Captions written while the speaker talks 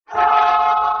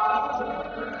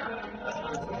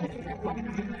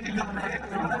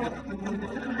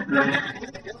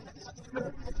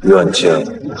愿见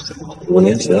5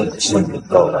年前亲笔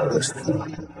到来的时候，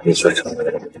你却成为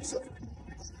了我的小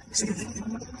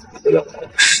妈。不要把我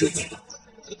失去，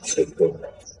谁都没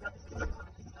有。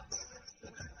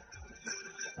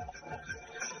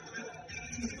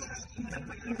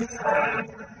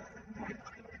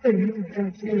对林总这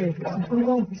之类的风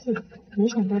光无限，没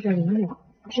想到这林总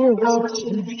只有个小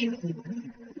情人。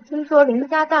听说林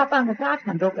家大半个家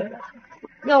产都给了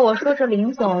他，要我说这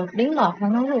林总林老还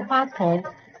能入花丛，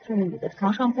这你的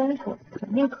床上功夫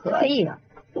肯定可以啊。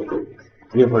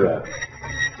林夫人，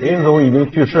林总已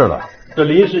经去世了，这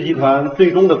林氏集团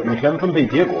最终的股权分配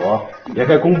结果也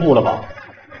该公布了吧？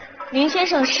林先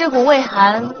生尸骨未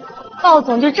寒，鲍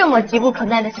总就这么急不可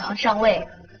耐的想要上位？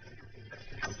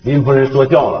林夫人说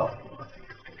笑了，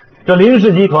这林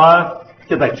氏集团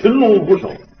现在群龙无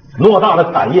首，偌大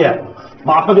的产业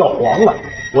马上就要黄了。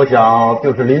我想，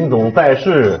就是林总在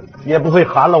世，也不会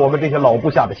寒了我们这些老部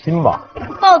下的心吧？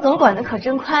鲍总管的可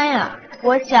真宽呀！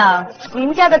我想，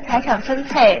林家的财产分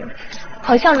配，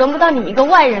好像轮不到你一个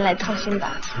外人来操心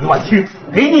吧？我去，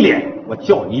给你脸！我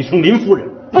叫你一声林夫人，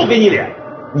不给你脸！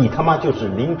你他妈就是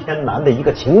林天南的一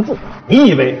个情妇！你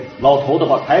以为老头子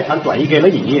把财产转移给了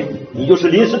你，你就是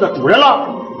林氏的主人了？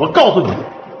我告诉你，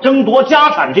争夺家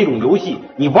产这种游戏，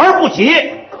你玩不起。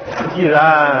既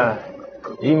然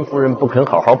林夫人不肯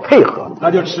好好配合，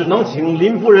那就只能请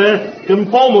林夫人跟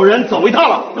包某人走一趟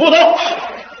了。给我走！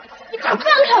你快放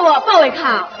开我，鲍伟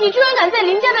康！你居然敢在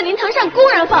林家的灵堂上公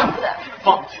然放肆！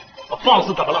放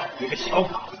肆怎么了？你个小傻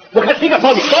子！我看谁敢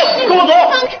放你！走，跟我走！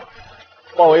放开！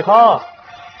鲍伟康，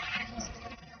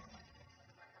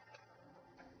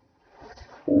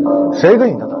谁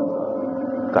跟你的胆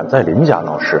子，敢在林家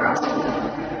闹事？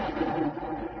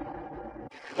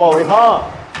鲍伟康，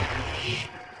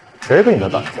谁跟你的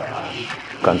胆子，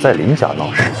敢在林家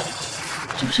闹事？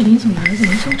这不是林总的儿子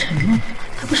林萧晨吗？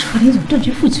他不是和林总断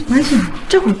绝父子关系吗？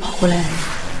这会跑回来，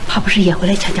怕不是也回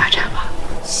来抢家产吧？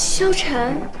萧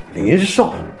晨，林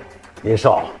少，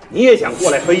你也想过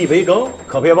来分一杯羹？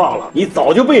可别忘了，你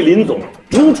早就被林总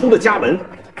逐出了家门，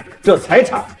这财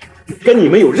产跟你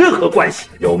没有任何关系。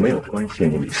有没有关系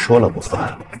你说了不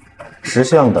算，识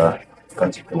相的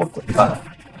赶紧给我滚蛋！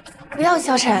不要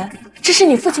萧晨，这是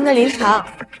你父亲的灵堂。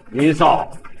林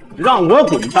少，让我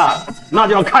滚蛋，那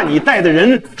就要看你带的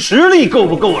人实力够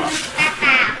不够了。爸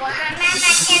爸，我和妈妈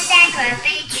现在准备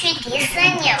去迪士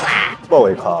尼玩。鲍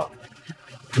伟康，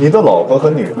你的老婆和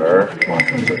女儿马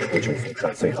上就出去釜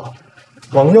山隧道，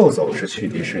往右走是去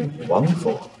迪士尼，往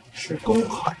左是公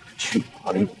海，去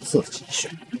哪里你自己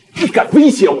选。你敢威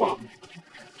胁我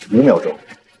？5秒钟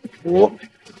，5、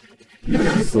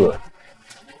4、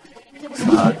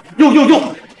3，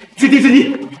用，去迪士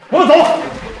尼，我走。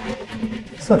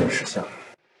算你识相。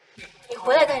你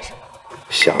回来干什么？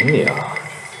想你啊，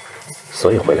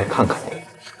所以回来看看你。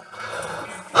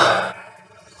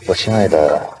我亲爱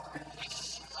的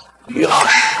于老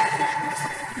师，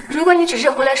如果你只是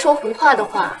回来说胡话的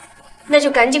话，那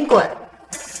就赶紧滚，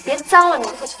别脏了你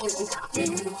父亲的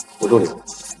灵堂。吴助理，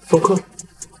送客。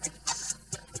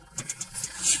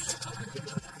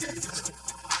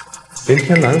林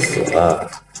天南死了，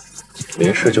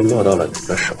林氏就落到了你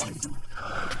的手里。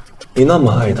你那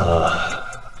么爱他，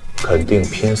肯定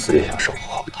拼死也想守护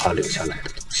好他留下来的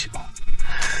东西吧？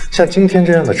像今天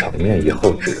这样的场面，以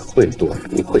后只会多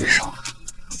不会少。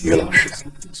于老师，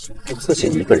你自己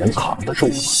一个人扛得住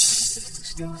吗？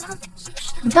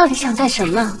你到底想干什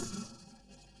么？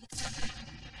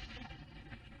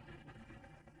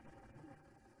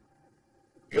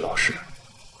于老师，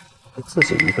你自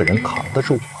己一个人扛得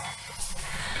住吗？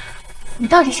你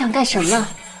到底想干什么？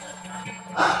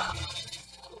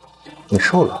你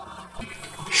瘦了，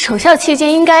守孝期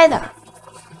间应该的。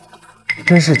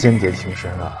真是间谍情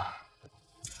深啊！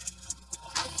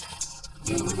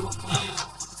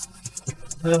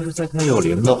他要是再看有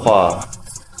灵的话，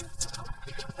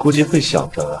估计会想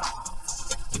着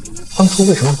当初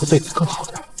为什么不对你更好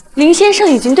点。林先生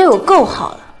已经对我够好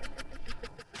了。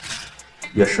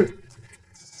也是，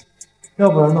要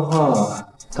不然的话，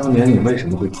当年你为什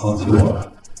么会抛弃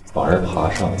我，反而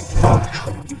爬上我的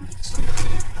床？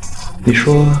你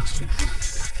说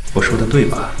我说的对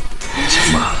吧，小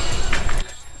妈？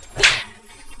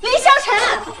林萧晨，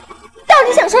到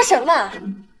底想说什么？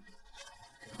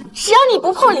只要你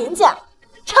不碰林家，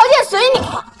条件随你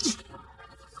好。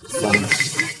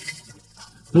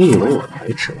你以为我还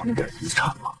指望点遗产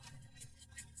吗？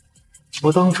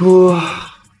我当初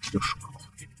就说过，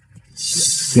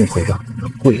一定会让你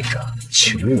们跪着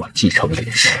求我继承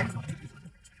林氏。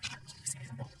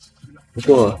不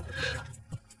过，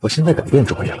我现在改变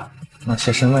主意了，那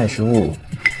些身外之物，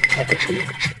该给谁就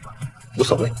给谁吧。无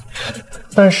所谓。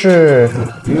但是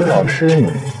于老师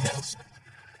你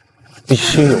必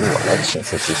须由我来亲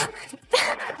自进行。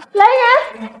来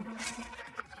人！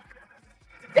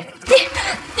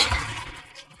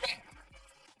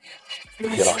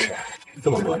于老师，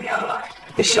这么多年了，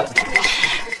你想我吗？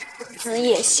子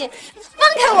野蟹，放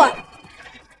开我！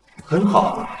很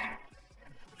好，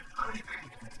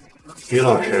于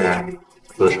老师，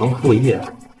子承父业，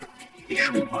你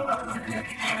是我的。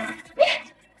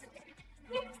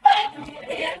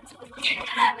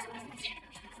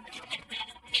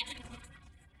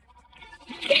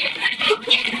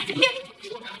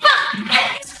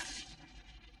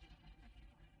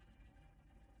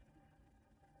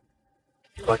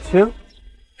可卿，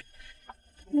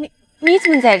你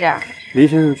怎么在这儿？林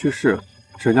先生去世，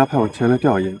沈家派我前来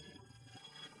吊唁。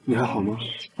你还好吗？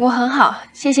我很好，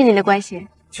谢谢你的关心。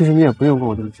其实你也不用跟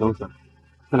我这么凶狠，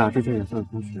咱俩之前也算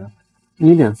同学。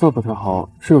你脸色不太好，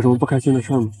是有什么不开心的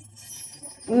事吗？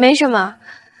没什么，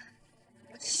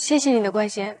谢谢你的关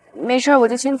心。没事，我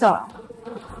就先走了。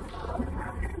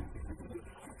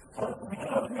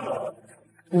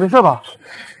你没事吧？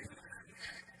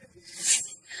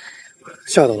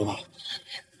吓到了吧？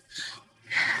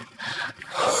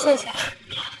谢谢。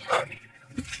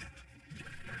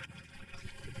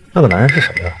那个男人是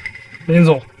谁啊？林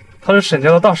总，他是沈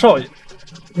家的大少爷，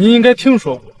您应该听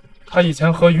说过，他以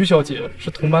前和于小姐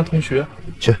是同班同学。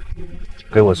去，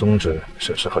给我终止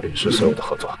沈氏和林氏所有的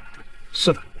合作。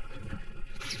是的。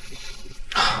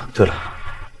对了，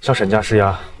向沈家施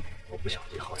压，我不想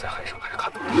以后在海上还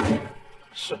看到你。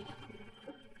是。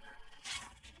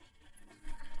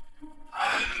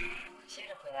先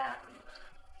生回来了。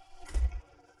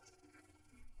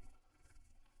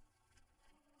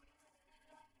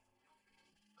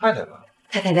太太呢？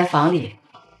太太在房里。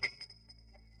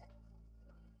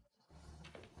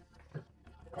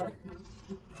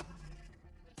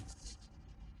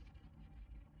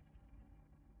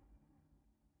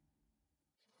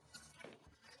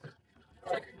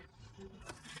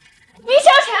于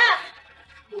小晨，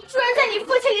你居然在你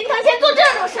父亲灵堂前做这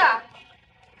种事儿！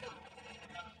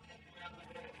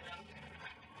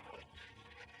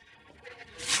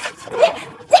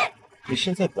你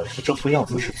现在本副这副样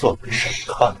子是作为谁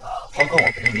看的？刚刚我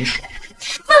没跟你说。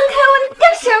放开我！你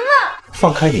干什么？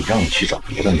放开你，让你去找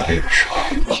别的男人是吧？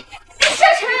小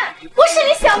晨，我是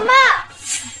你小妈。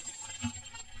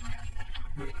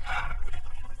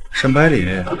沈百里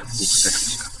不会再出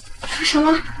现。说什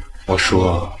么？我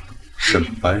说，沈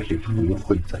百里不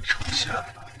会再出现了。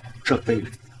这辈子，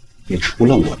你除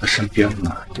了我的身边，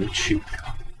哪儿都去不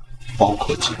了，包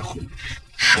括结婚、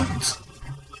生子。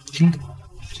听懂？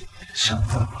想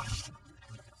法吗？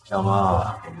小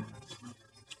妈，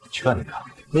劝你啊，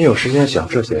你有时间想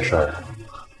这些事儿，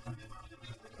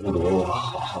不如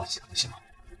好好想想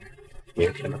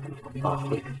明天的股东大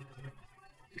会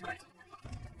该怎么办。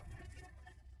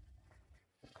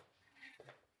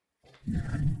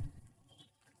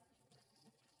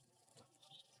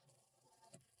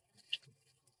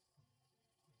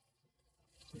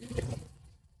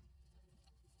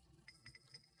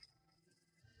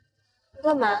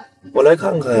干嘛？我来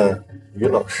看看于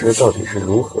老师到底是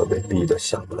如何被逼得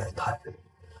下不来台。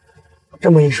这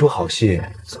么一出好戏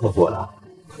错过了，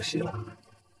可惜了。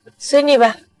随你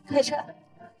吧，开车。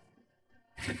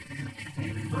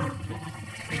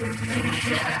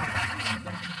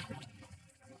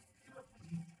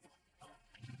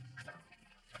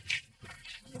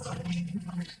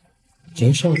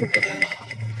林少怎么来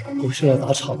了？不是来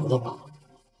打场子的吧？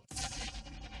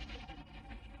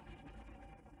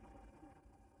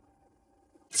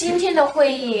今天的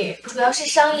会议主要是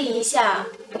商议一下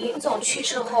林总去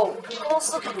世后公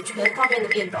司股权方面的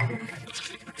变动。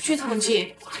据统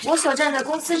计，我所占的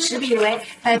公司持比为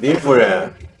林夫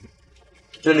人，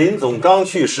这林总刚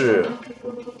去世，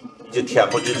你就恬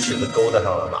不知耻的勾搭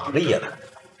上了哪个野男人？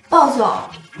鲍总，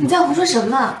你在胡说什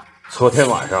么？昨天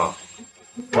晚上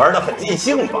玩得很尽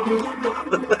兴吧？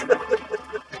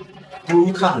不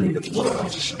如看看你的脖子上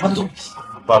是什么东西。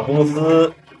把公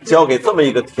司交给这么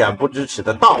一个恬不知耻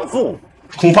的荡妇，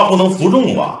恐怕不能服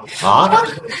众吧？啊？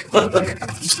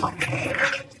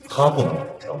他不能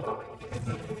交大。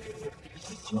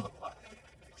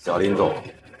小林总，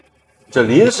这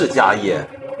林氏家业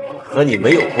和你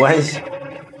没有关系，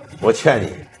我劝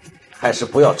你还是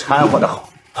不要掺和的好。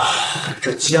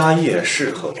这家业是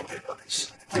和我没关系，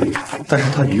但是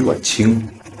他于婉清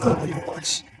跟我有关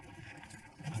系。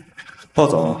鲍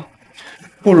总，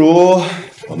不如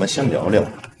我们先聊聊，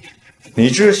你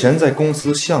之前在公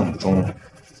司项目中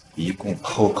一共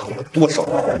偷口了多少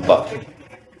钱吧？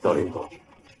小林总，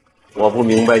我不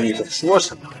明白你在说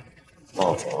什么。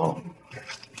鲍总，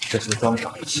这些装傻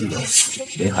的戏，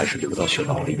您还是留到学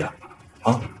校里演吧。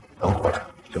啊，等会儿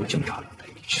有警察来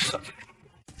陪你去算账。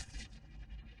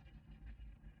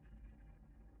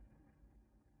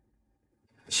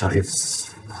小林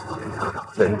子，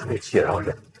人推介绍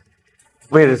人，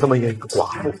为了这么一个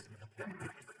寡妇，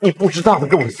你不值当的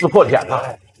给我撕破脸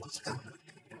了。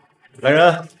来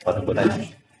人，把他给我带进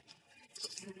去。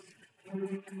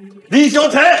李小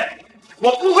晨，我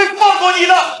不会放过你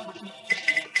的。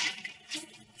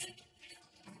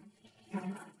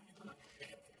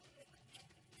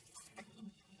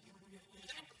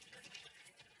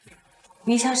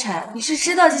李小婵，你是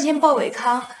知道今天鲍伟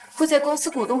康会在公司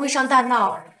股东会上大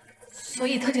闹，所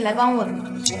以特地来帮我的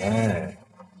吗？哎，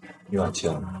远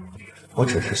静，我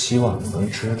只是希望你能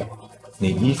知道，你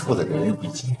依附的人已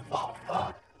经老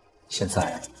了，现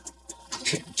在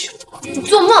只能求我。你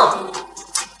做梦！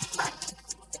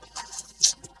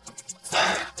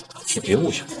你别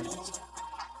误会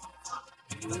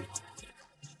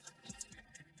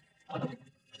我。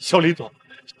小林总，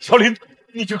小林总，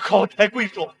你就高抬贵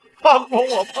手，放过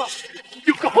我吧！你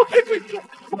就高抬贵手，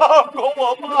放过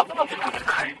我吧！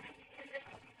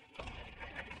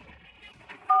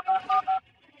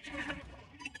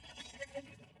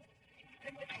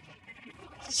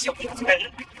小陈，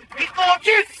你给我去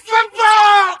死吧！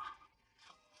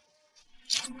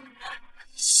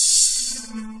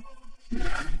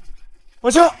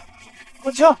王强，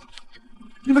王强，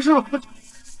你没事吧？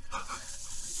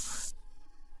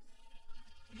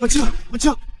王强，王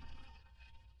强。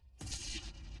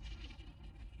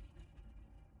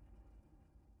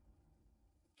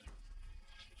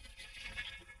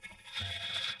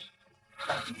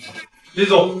李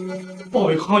总，鲍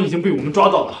伟康已经被我们抓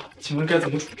到了，请问该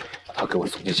怎么处置？把他给我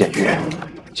送进监狱。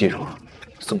记住，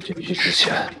送进去之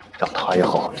前，让他也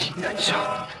好好体验一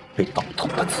下被倒头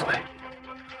的滋味。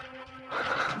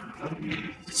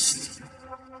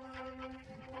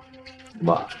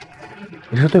妈，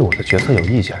你是对我的角色有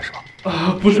意见是吧？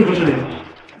不是李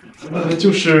总，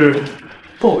就是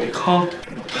鲍伟康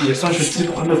也算是集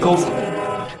团的高层，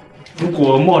如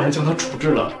果贸然将他处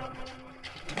置了，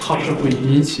怕是会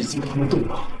引起集团的动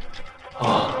荡。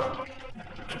啊，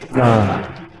那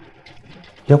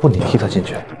要不你替他进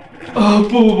去？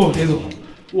不，李总，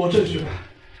我这去。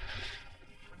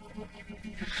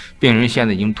病人现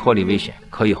在已经脱离危险，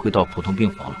可以回到普通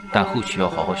病房了，但后续要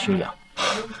好好休养。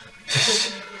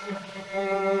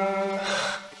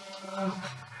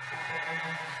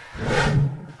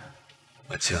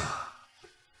阿静，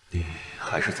你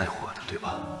还是在活的，对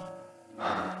吧？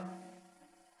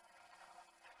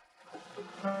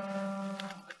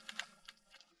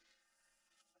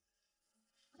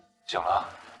醒了，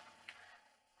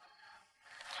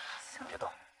别动。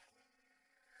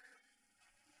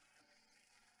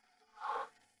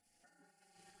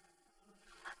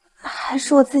还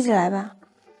是我自己来吧。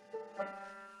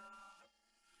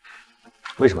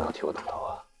为什么要替我挡刀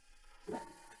啊？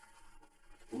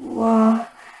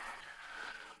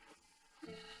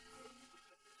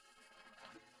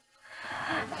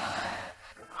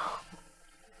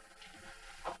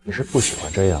你是不喜欢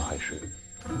这样，还是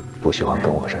不喜欢跟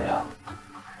我这样？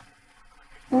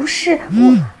不是我。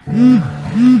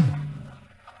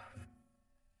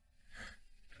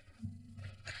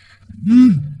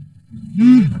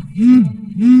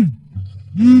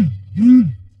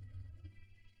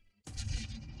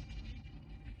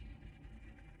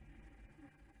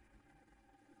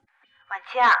婉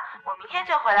清，我明天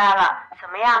就回来了，怎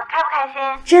么样，开不开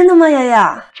心？真的吗，瑶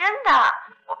瑶？真的，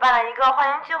我办了一个欢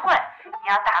迎聚会，你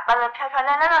要打扮得漂漂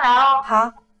亮亮的来哦。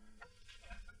好。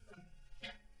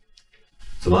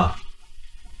怎么？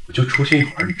我就出去一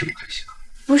会儿，你这么开心啊？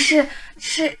不是，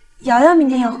是瑶瑶明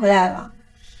天要回来了，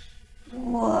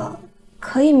我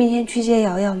可以明天去接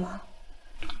瑶瑶吗？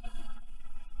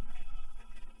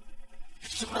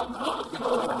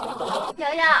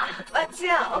瑶瑶，婉清，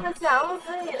我可想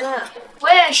死你了。我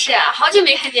也是，好久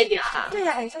没看见你了。对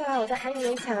呀，你上来我就喊你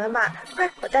没钱了吧？快，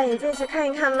我带你进去看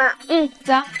一看吧。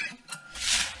走。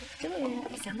对呀，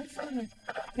想死你。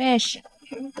我也是。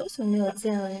多久没有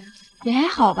见了呀？也还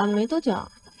好吧，没多久。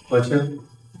婉清，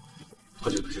好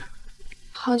久不见。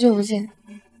好久不见。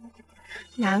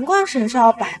难怪沈少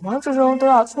百忙之中都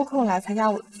要抽空来参加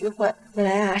我的聚会，原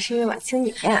来啊是因为婉清你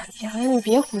呀。瑶瑶，你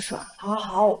别胡说。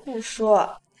好，我不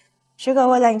说。水果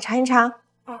味的，你尝一尝。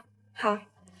哦，好。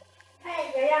嗨，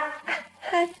瑶瑶。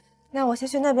嗨，那我先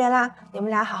去那边啦，你们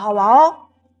俩好好玩哦。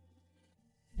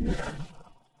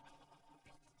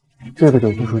这个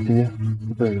酒不属鸡，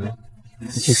不对人，一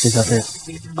起试一下这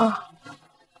个。啊。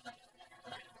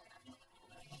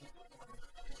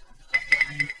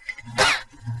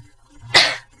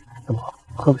怎么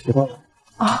喝不习惯了？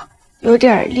哦，有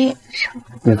点脸上。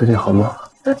你最近好吗？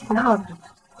都挺好的，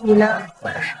你呢？我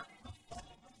也是。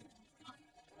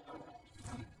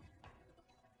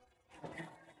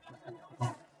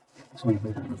送你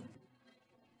回家。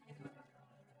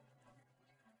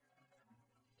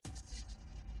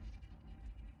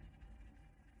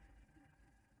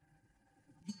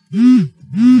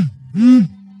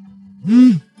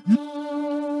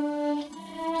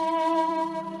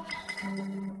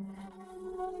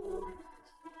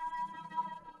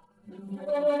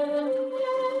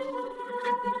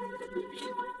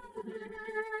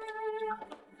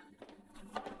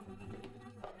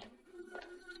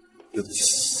对不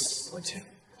起，文倩。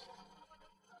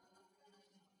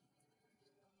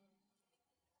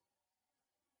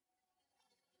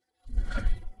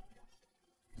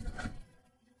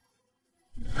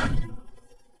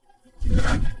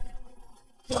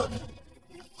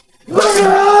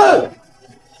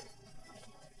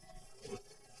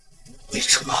为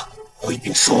什么回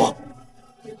禀说？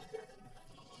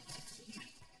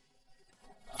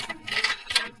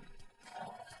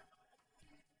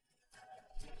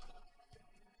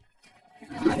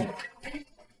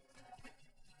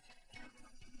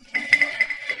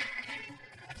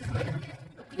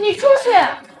你出去，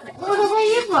我得换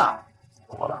衣服。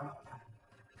怎么了？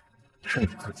是你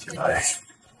自己来，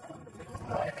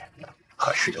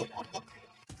还是要我？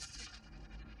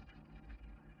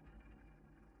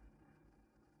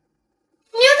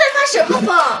你又在发什么疯？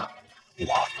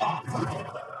我发。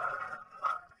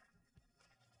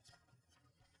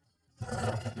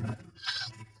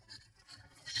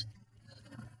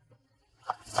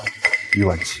于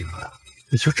婉清，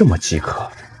你就这么饥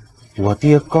渴？我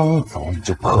爹刚走，你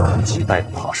就迫不及待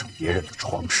地爬上别人的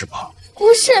床是吧？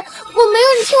不是，我没有，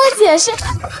你听我解释。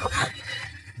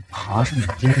爬上你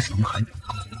爹的床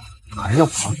还要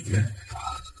爬别人的？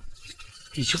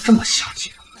你就这么下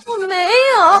贱？我没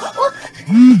有，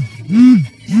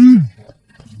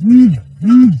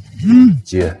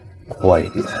姐，快一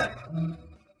点！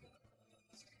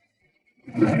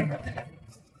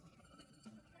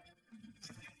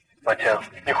婉清，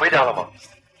你回家了吗？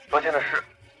昨天的事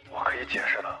我可以解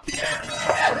释的。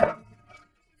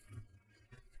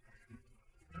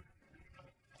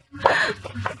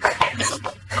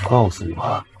告诉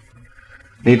我，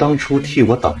你当初替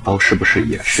我挡刀，是不是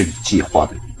也是你计划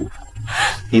的一部分？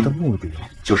你的目的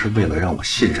就是为了让我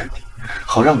信任你，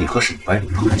好让你和沈白露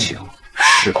同情，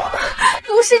是吧？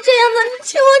不是这样的，你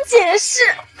听我解释。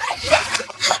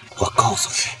我告诉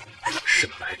你，沈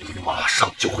白露马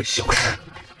上就会消失，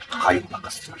还有那个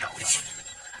苏瑶瑶，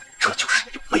这就是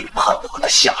你背叛我的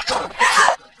下场。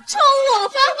冲我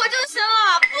发火就行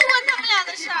了，不关他们俩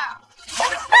的事儿。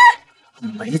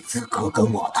你没资格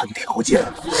跟我谈条件。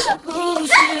不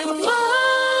是我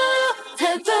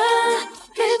太笨，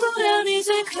给不了你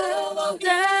最渴望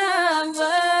的安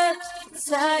稳，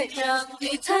才让你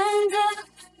忐忑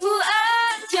不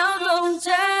安，跳动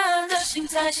着的心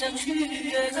才想去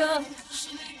悦的，是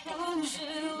不是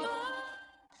我？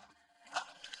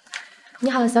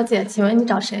你好，小姐，请问你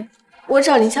找谁？我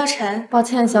找林萧晨。抱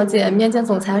歉，小姐，面见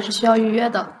总裁是需要预约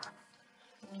的。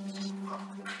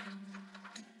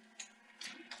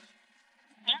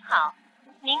您好，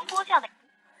您拨叫的。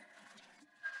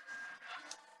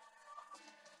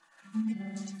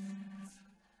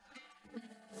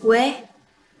喂，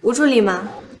吴助理吗？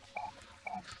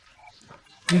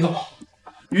林总，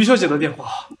于小姐的电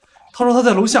话，她说她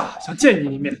在楼下，想见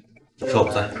你一面。说我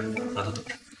不在，让她等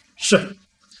着。是。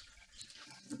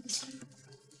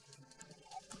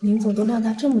林总都晾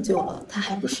他这么久了，他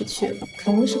还不识趣，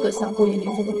肯定是个想勾引林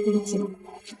总的狐狸精。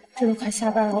这都快下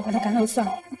班了，我把他赶走算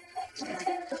了。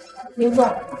林总，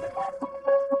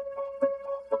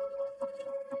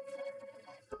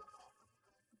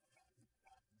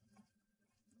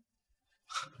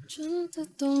真的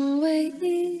懂唯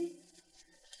一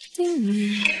定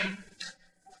义，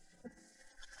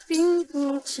并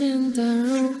不简单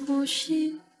如呼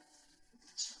吸。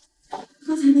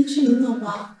刚才那是林总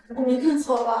吧？我没看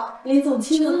错吧？林总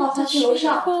亲自抱他去楼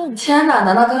上。天哪，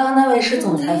难道刚刚那位是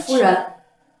总裁夫人？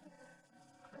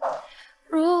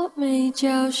若没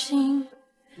叫醒，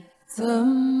怎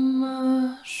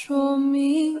么说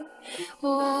明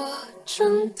我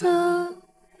真的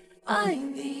爱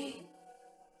你？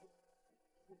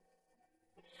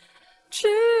句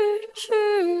句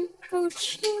不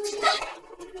清。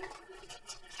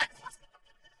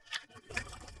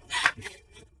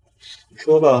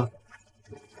说吧，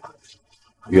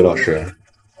于老师，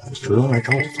主动来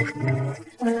找我做什么？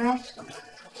我来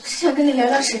是想跟你聊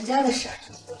聊沈家的事儿。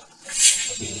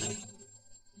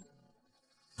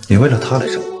你为了他来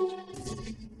找我？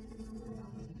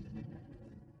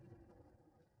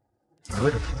追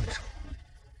着他为什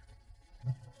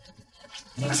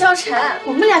么？萧晨，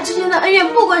我们俩之间的恩怨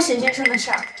不关沈先生的事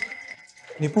儿。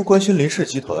你不关心林氏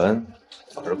集团，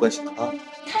反而关心他。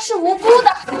他是无辜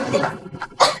的。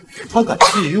他敢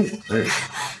觊觎我的人，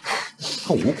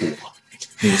他无辜吗？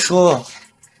你说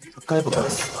他该不该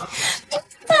死啊？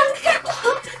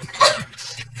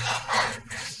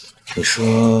你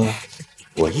说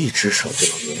我一只手就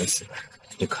能碾死人，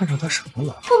你看上他什么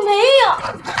了？我没有。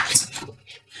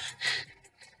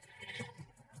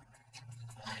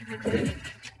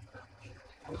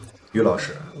于老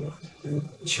师，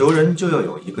求人就要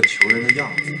有一个求人的样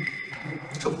子，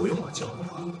这不用我教的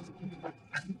吧？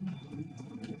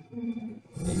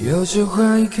有些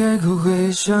话一开口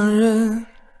会伤人，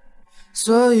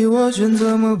所以我选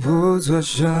择默不作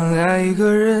声爱一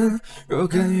个人。若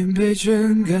甘愿被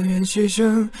圈，甘愿牺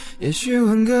牲，也许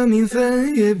换个名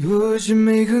分也不是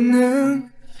没可能。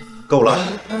够了，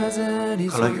看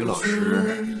来于老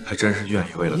师还真是愿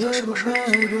意为了他什么事儿。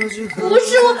不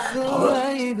是我。好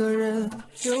了。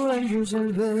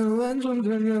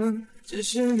只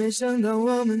是没想到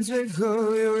我们最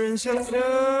后有人相争。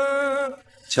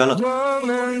签了。我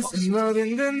们怎么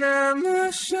变得那么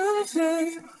生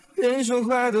分？连说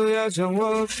话都要将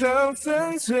我靠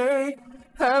分寸，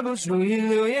还不注意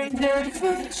流言点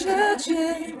分这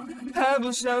件，还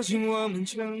不小心我们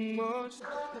沉默。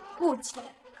顾姐。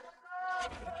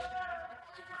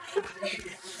干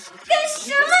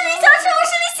什么？林小晨，我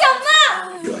是你小妈。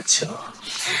阮强，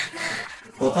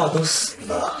我爸都死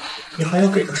了，你还要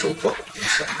给他受报应，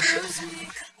是不是？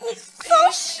你放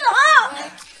手！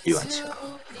阮强，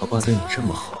我爸对你这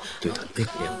么好，对他念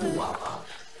念不忘啊？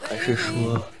还是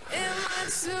说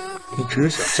你只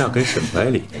想嫁给沈百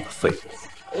里那个废物？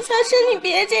小晨，你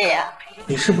别这样。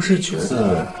你是不是觉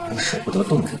得我舍不得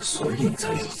动人，所以你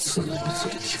才一次一次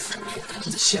的听着我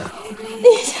的底线？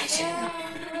林小晨。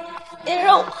别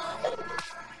让我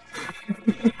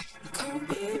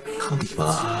恨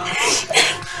吧，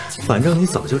反正你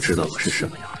早就知道我是什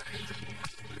么样的人，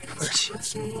而且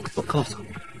我告诉你，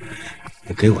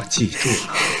你给我记住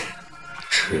了，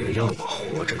只要我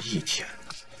活着一天，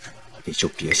你就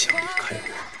别想离开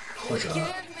我，或者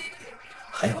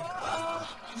还有一个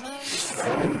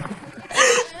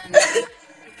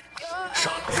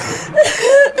傻了，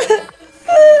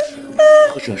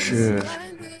或者是。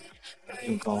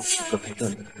用刀割开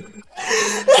断了的人，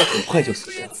他很快就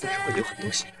死掉，但是会流很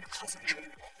多血，他怎么治？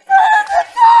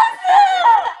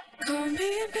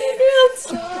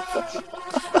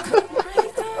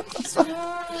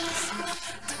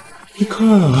你看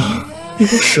啊，你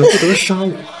都舍不得杀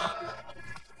我，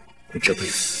你这辈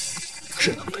子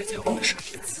只能陪在我的身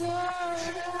边。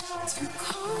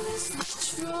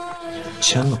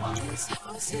签了吧，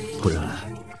不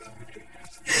然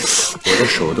我的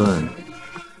手段。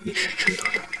你是知道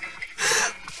的。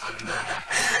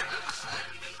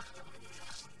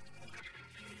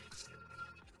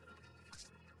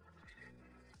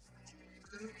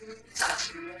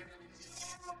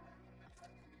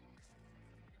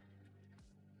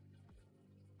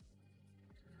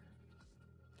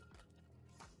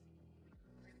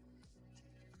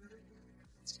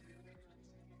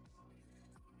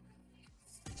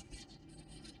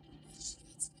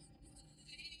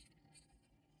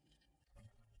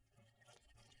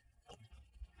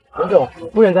文总，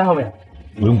夫人在后面。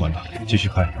不用管他，继续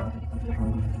开。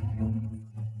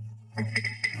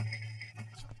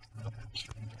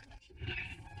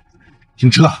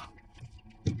停车！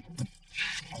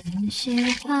有些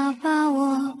话把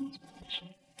我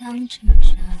当成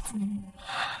傻子。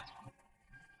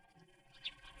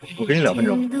我给你2分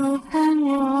钟。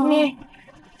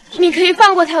你可以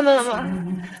放过他们了吗？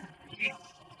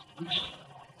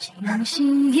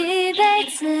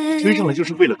追上来就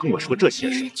是为了跟我说这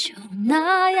些事。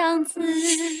那样子，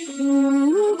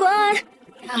不管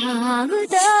他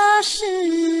的事，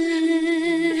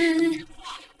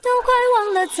都快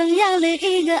忘了怎样恋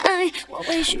一个爱。我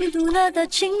委屈读了的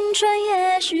青春，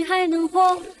也许还能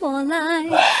活过来。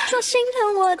说心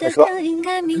疼我的人应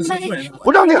该明白，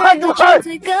不让你害就害。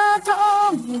最个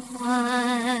痛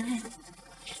快。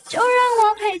就让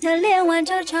我陪他恋完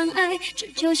这场爱，只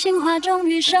求杏花终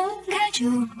于盛开。就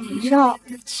你知道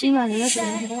今晚你的准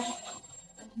备多好？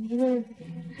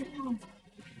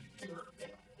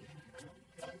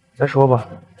再说吧。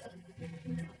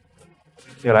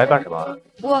你来干什么？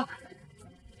我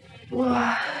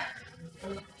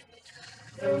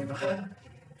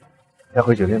要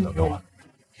回酒店等着我。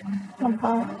好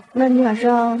吧，那你晚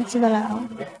上记得来啊。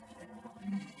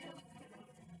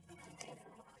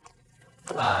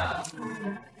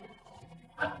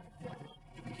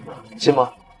信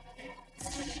吗？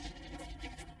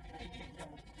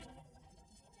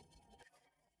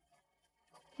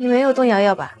你没有动摇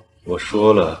摇吧？我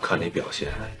说了，看你表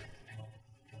现。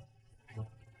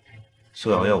苏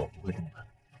瑶瑶我不会动的，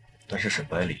但是沈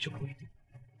百里就不一定。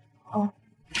哦。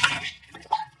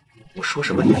我说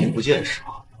什么你听不见是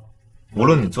吗？无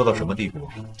论你做到什么地步，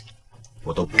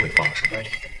我都不会放了沈百里。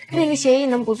那个协议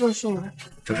能不作数吗？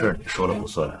这事儿你说了不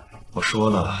算，我说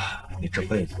了，你这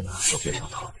辈子都别想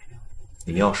逃避。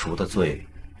你要赎的罪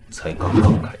才刚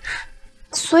刚开始。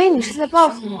所以你是在报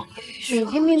复我？每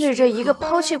天面对着一个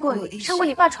抛弃过你、上过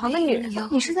你爸床的女人，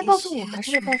你是在报复我，还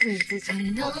是在报复你自己？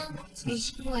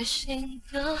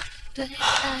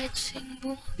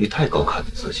你太高看你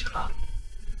自己了，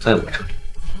在我这里，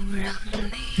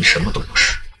你什么都不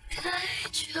是。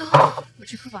我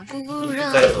去客房睡。你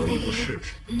再走一步试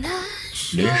试。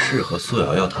林氏和苏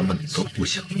瑶瑶他们你都不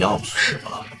想要了是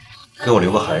吧？给我留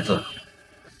个孩子，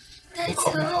我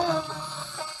考虑好了。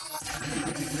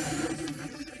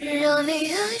让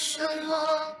你爱上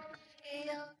我。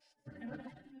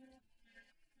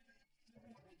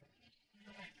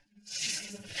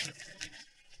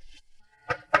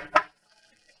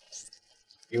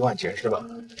1万钱是吧？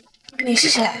你是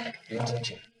谁？林总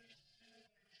监。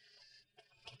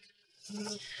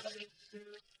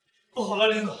不好了，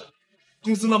林总，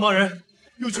公司那帮人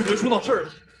又去文书闹事儿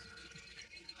了。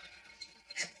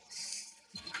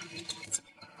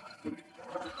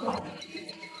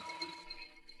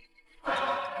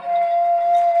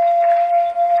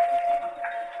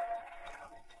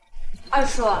二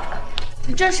叔，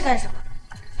你这是干什么？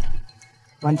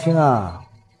婉清啊，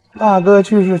大哥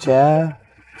去世前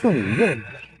就你一个人。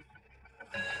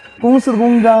公司的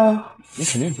公章你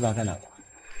肯定知道在哪吧？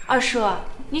二叔，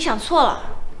你想错了，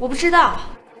我不知道。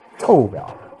臭婊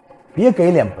子，别给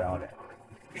脸不要脸！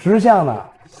识相呢，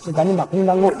就赶紧把公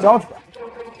章给我交出来，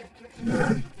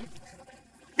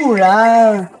不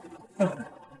然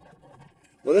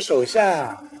我的手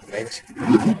下没钱。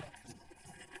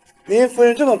林夫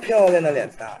人这么漂亮的脸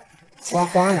蛋，花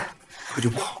花了，可就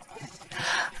跑了。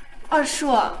二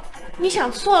叔，你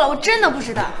想错了，我真的不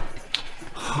知道。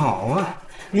好啊，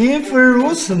林夫人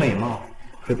如此美貌，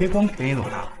可别光陪着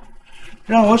她，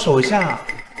让我手下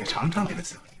也尝尝这个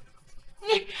滋味。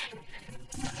你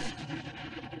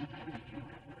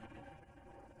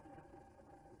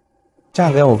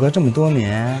嫁给我哥这么多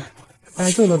年，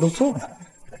该做的都做了，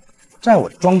在我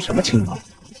装什么清高？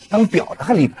当婊子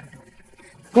还厉害？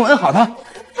给我摁好他！放开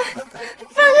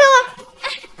我！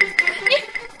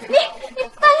你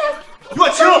放开我！婉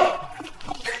清，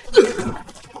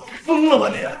疯了吧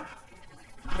你？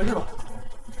没事吧？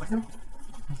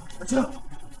婉清，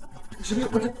你是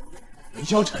不是李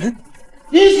萧晨？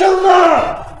医生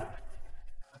呢？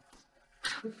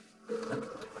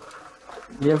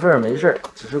林夫人没事，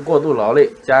只是过度劳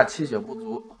累加气血不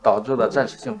足导致的暂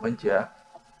时性昏厥，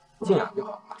静养就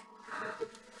好了。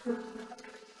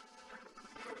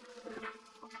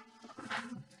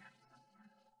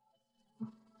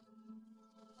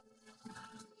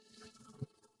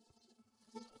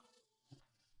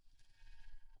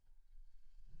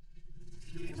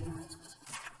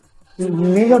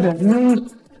林小姐，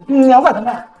你要干什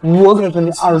么？我可是你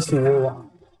二叔啊！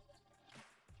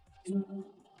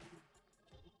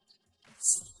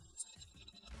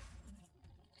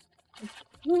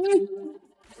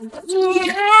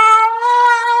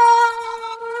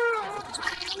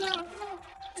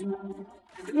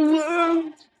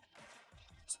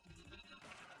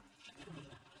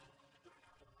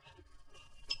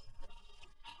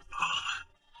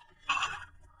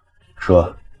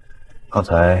说，刚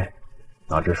才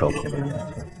哪只手碰到眼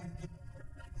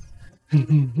睛？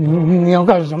你要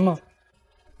干什么？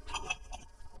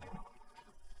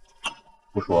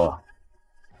不说。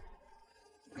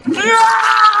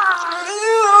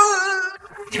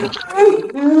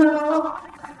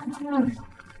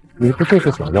你不就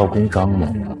是想要公章吗？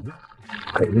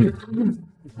给你，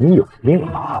你有命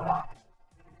罢了。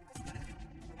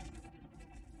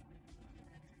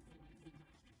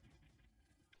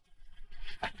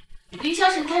林小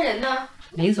沈他人呢？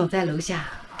林总在楼下，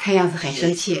看样子很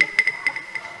生气。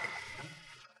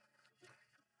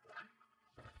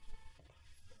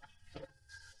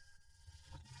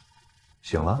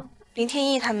醒了？林天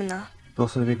意他们呢？多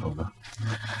思一口呢。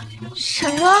什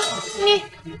么？你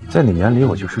在你眼里，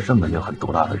我就是这么一个很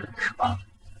毒辣的人，是吧？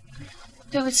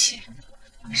对不起，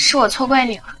是我错怪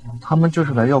你了。他们就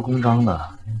是来要公章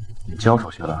的，你交出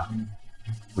去了，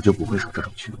我就不会受这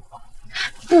种屈辱了。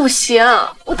不行，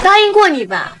我答应过你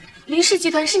吧，林氏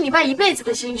集团是你爸一辈子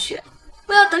的心血，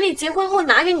我要等你结婚后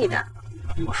拿给你的。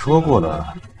我说过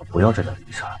了，我不要这点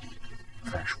遗产。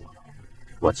再说了，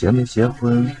我结没结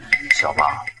婚，小妈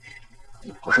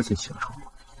你不是最清楚。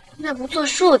那不作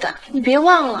数的，你别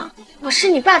忘了，我是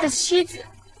你爸的妻子，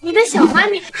你的小妈。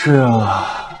你是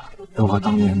啊，如果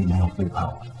当年你没有背叛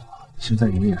我的话，现在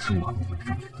你也是我名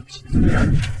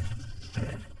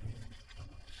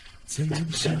正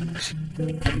言顺的妻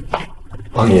子。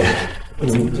王爷，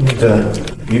那个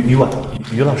于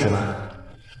老师呢？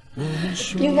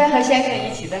应该和先生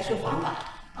一起在书房吧。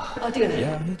哦，对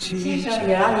了，先生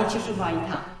也让你去书房一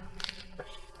趟。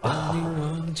爸，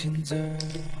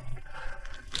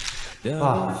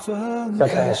小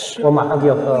陈，我马上就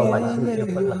要和婉清结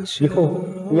婚了，以后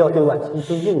你要对婉清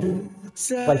尊敬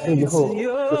点，婉清以后就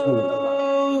是你的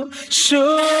了。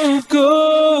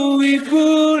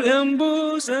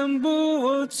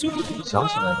想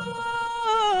起来了吗？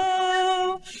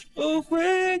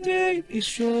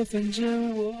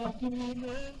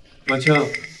婉清，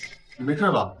你没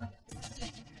事吧？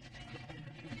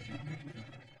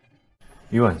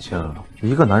于婉清，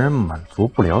一个男人满足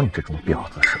不了你这种婊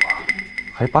子是吧？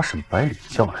还把沈百里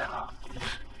叫来了。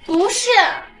不是，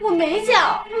我没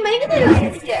叫，我没跟他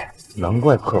联系。难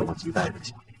怪迫不及待的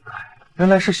想离开，原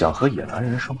来是想和野男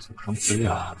人双宿双飞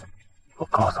啊！我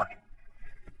告诉你，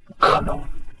不可能。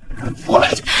过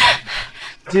来，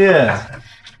姐。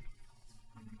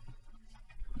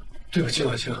对不起，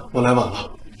婉清，我来晚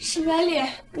了。沈百里，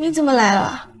你怎么来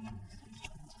了？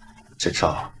沈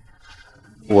少，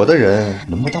我的人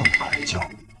轮不到你来救。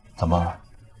怎么，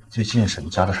最近沈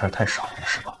家的事儿太少了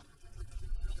是吧？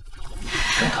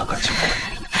让他感情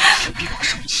别逼我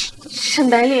生气。沈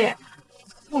百里，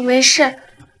我没事，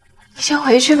你先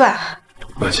回去吧。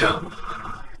婉清，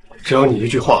只要你一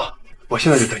句话，我现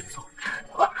在就带你走。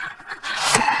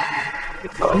你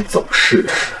敢走试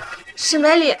试？沈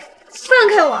百里，放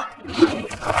开我！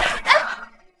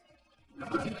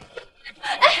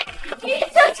林小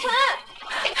晨，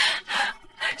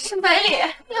沈百里，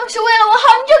要是为了我好，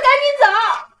你就赶紧走。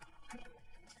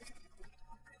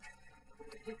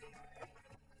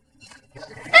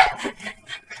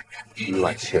于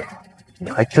婉清，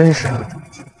你还真是。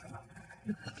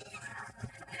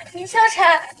林小晨，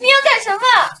你要干什么？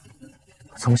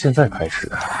从现在开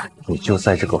始，你就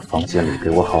在这个房间里给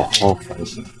我好好反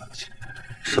省反省。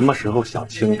什么时候想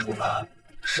清楚了，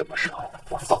什么时候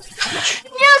我放你出去。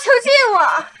你要囚禁我！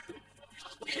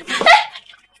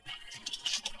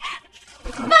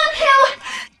放开我！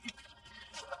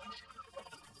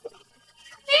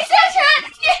林小晨，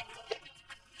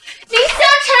林小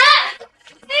晨，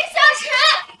林小晨，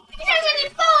林小晨，你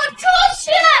放我出去！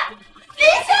林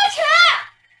小晨。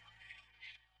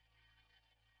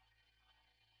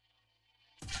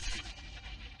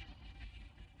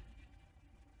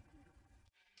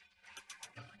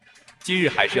今日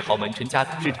海事豪门陈家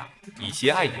董事长以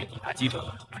携爱女抵达机场，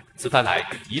此番来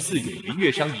疑似与云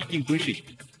月商议订婚事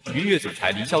宜。云月总裁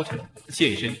林霄成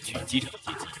现身去机场接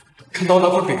机。看到那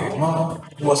块匾额吗？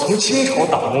我从清朝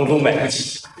打工都买不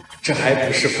起，这还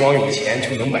不是光有钱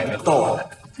就能买得到的。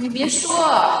你别说，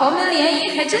豪门联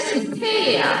谊还真挺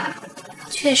配呀。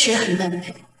确实很般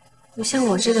配，不像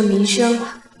我这个名声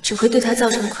只会对他造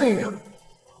成困扰。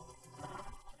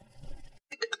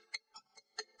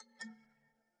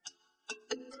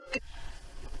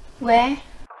喂，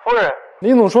夫人，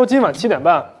林总说今晚7点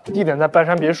半，地点在半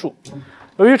山别墅，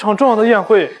有一场重要的宴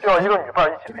会，需要一个女伴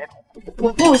一起陪同。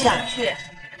我不想去。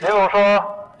林总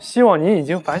说，希望您已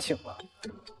经反省了，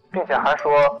并且还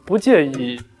说不介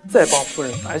意再帮夫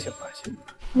人反省反省。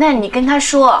那你跟他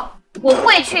说，我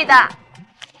会去的。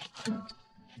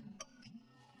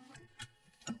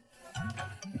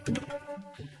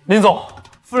林总，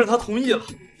夫人她同意了。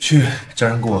去，叫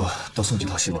人给我多送几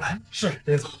套西服来。是，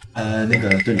林总。那个，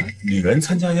对了，女人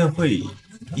参加宴会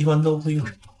一般都会用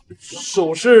什么？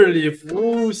首饰、礼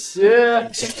服、鞋。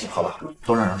行，好吧，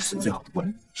都让人选最好的过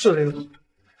来。是，林总。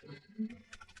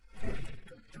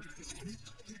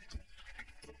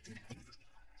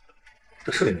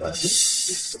这是领带。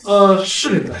是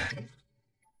领带。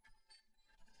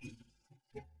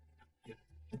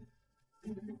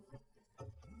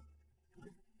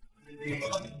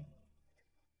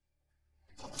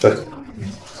对，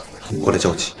过来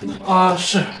叫起。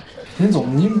是，林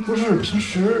总，您不是平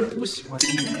时不喜欢听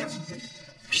音乐？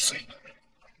闭嘴！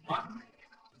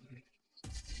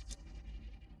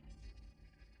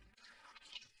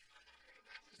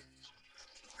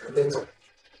林总，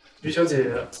于小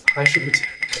姐还是不解。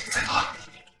在哪？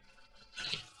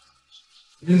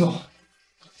林总，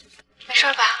没事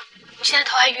吧？你现在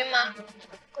头还晕吗？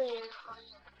不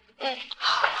晕，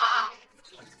好。好好好。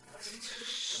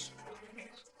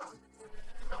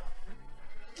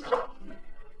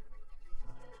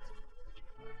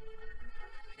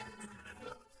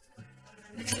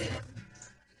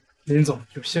林总，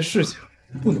有些事情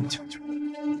不能强求。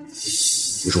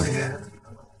吴仲宇，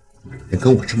你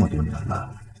跟我这么多年了，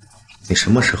你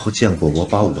什么时候见过我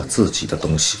把我自己的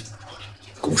东西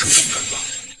拱手让人了？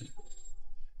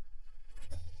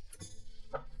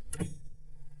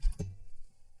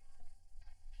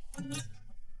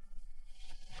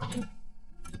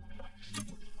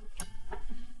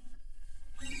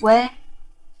喂，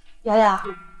瑶瑶，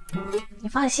你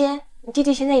放心，你弟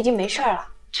弟现在已经没事了。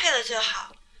退了就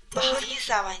好。不好意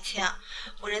思啊，婉清，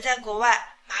我人在国外，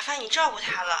麻烦你照顾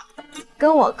他了。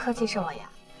跟我客气什么呀？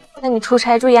那你出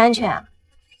差注意安全啊。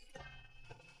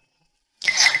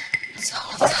糟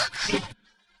了，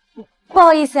不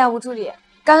好意思呀，吴助理，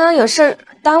刚刚有事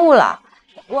耽误了。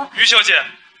于小姐，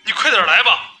你快点来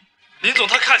吧，林总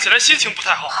他看起来心情不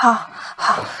太好。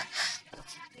好。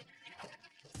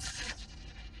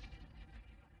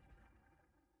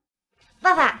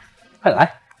爸爸，快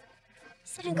来！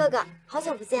孝成哥哥，好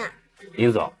久不见。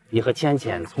林总，你和芊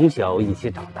芊从小一起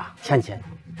长大，芊芊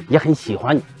也很喜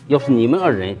欢你。要是你们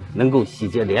二人能够喜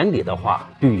结连理的话，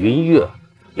对云月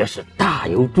也是大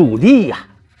有助力呀。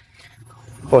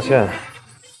抱歉，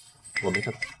我没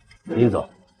这个。林总，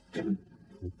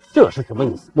这是什么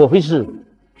意思？莫非是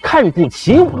看不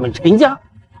起我们陈家？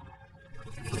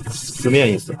字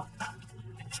面意思，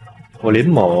我林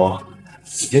某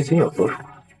已经心有所属。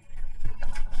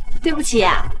对不起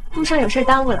呀，路上有事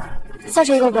耽误了。孝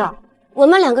成哥哥，我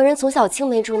们两个人从小青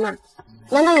梅竹马，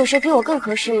难道有谁比我更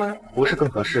合适吗？不是更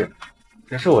合适，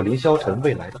只是我林萧晨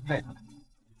未来的爱人，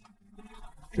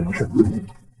只能是你。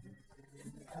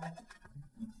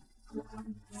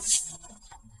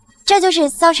这就是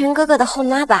萧晨哥哥的后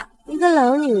妈吧？一个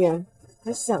老女人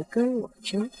还想跟我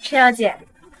争？陈小姐，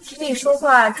请你说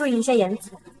话注意一下言辞。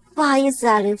不好意思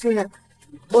啊，林夫人，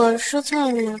我说错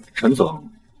了吗？陈总。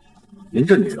您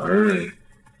这女儿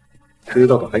知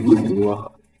道的还挺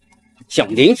多，向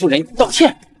林夫人道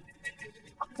歉。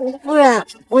林夫人，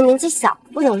我年纪小，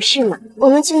不懂事嘛，我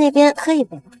们去那边喝一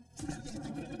杯。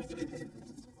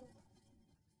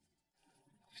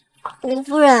林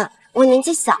夫人，我年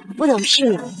纪小，不懂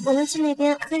事嘛，我们去那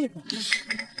边喝一杯。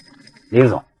林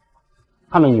总，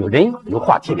他们女人有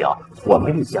话题聊，我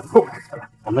们就先不开车了，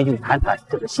我们就谈谈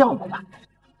这个项目吧。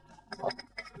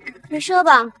你说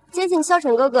吧，接近萧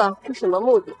晨哥哥是什么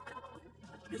目的？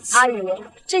阿姨，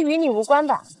这与你无关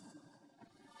吧？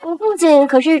我父亲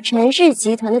可是陈氏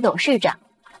集团的董事长，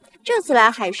这次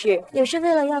来海市也是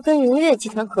为了要跟云月集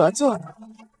团合作的。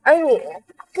而你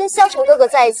跟萧晨哥哥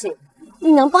在一起，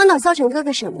你能帮到萧晨哥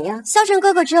哥什么呀？萧晨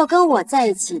哥哥只有跟我在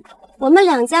一起，我们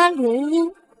两家联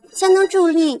姻才能助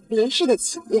力林氏的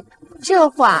企业。这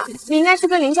话你应该去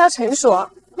跟林萧晨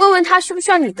说，问问他需不需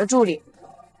要你的助理。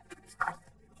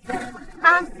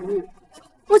阿福，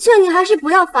我劝你还是不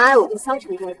要妨碍我跟萧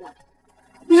晨哥哥，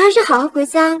你还是好好回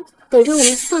家等着我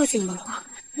们父亲吧。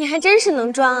你还真是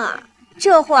能装啊！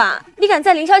这话你敢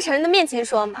在林萧晨的面前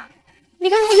说吗？你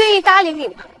看他愿意搭理你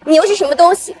吗？你又是什么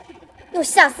东西？用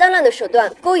下三滥的手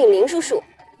段勾引林叔叔，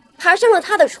爬上了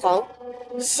他的床，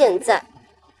现在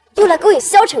又来勾引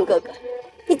萧晨哥哥，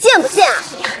你贱不贱啊？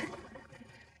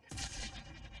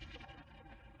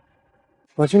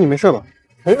婉清，你没事吧？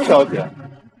陈小姐，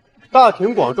大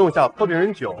庭广众下泼别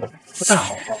人酒不太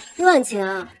好吧？李婉晴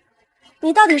啊，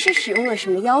你到底是使用了什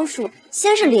么妖术？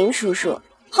先是林叔叔，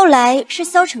后来是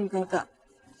萧晨哥哥，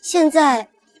现在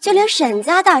就连沈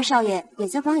家大少爷也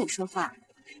在帮你说话，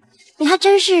你还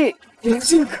真是人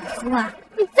尽可夫啊！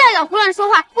你再敢胡乱说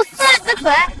话，我撕了你的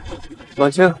腿！婉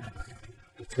清，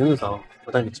裙子脏，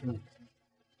我带你亲你。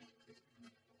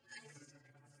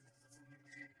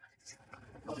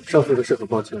上次的事很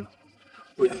抱歉，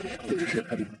我也不知谁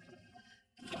开的。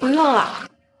不用了，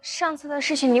上次的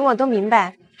事情你我都明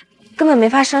白，根本没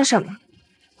发生什么。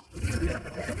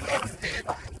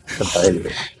沈白灵，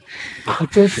你还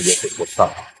真是人不散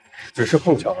啊！只是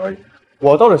碰巧而已。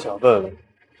我倒是想问，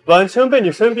婉清被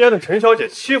你身边的陈小姐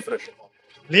欺负的时候，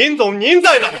林总您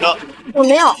在哪呢？我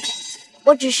没有，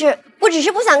我只是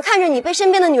不想看着你被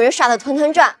身边的女人耍得团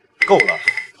团转。够了，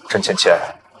陈芊芊，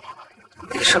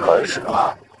你是个儿子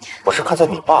啊！我是看在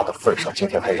你爸的份上，今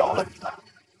天还饶了你呢。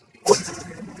滚！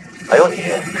还有你，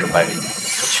沈白灵，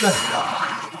我劝你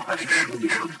啊，还是收一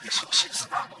收你的小心思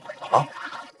吧。啊！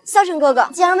萧晨哥哥，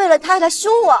竟然为了他来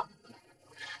凶我！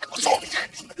给我走！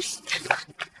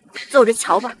走着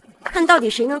瞧吧，看到底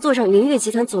谁能坐上明月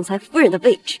集团总裁夫人的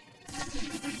位置。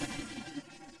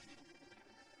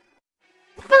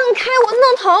放开我，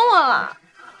弄疼我了！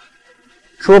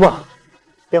说吧，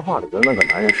电话里的那个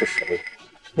男人是谁？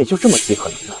你就这么饥渴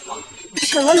难耐吗？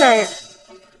什么男人？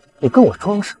你跟我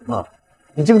装什么？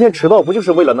你今天迟到不就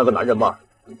是为了那个男人吗？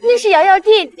那是瑶瑶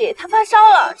弟弟，他发烧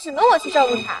了，只能我去照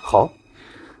顾他。好，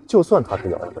就算他是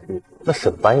瑶瑶的弟弟，那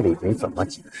沈百里你怎么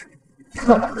解释？这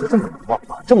玩意儿这么忘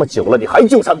了，这么久了你还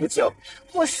纠缠不清？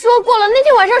我说过了，那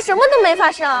天晚上什么都没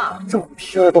发生。这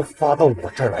片儿都发到我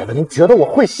这儿来了，你觉得我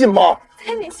会信吗？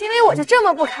在你心里我就这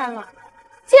么不堪了？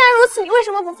既然如此，你为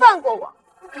什么不放过我？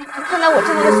看到我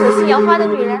这么个水性杨花的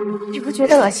女人，你不觉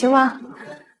得恶心吗？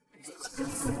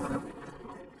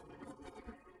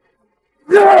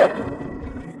我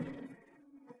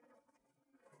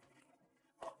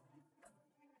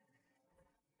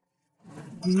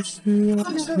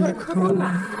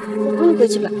跟你回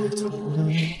去吧。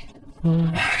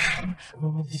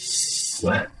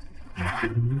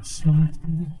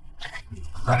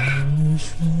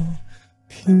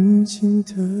平静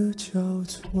的交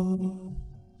错，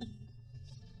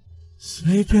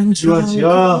随便找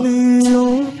个理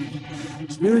由，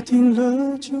决定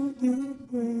了就别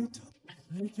回头。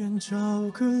随便找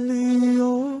个理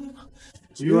由，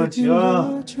决定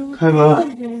了就别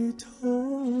回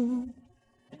头。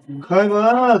开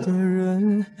门！的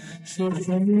人说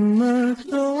什么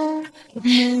都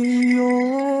没有。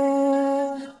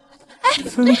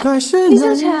分开是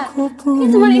难过不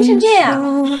能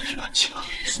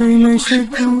谁没谁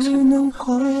不能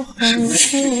好好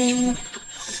的。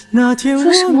那天我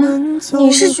们走了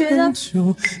很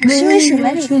久，没人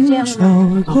真找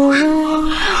过。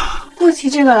不提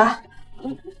这个了，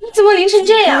你怎么淋成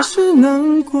这样？我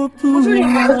这里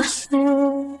还有。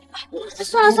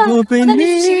算了算了，我带你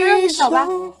去洗个热水澡吧。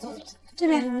这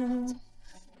边。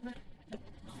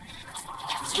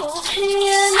你小陈，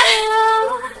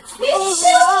不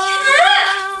要！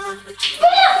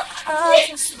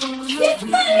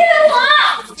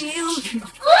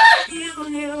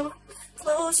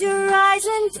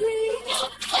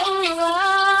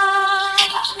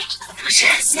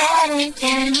你放开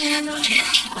我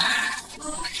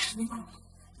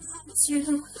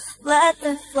！Let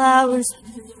the flowers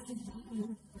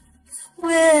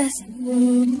with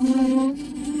you.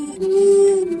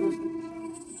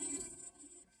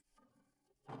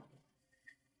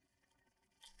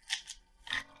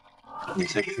 你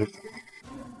在吃？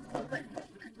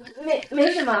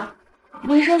没什么，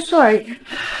维生素而已。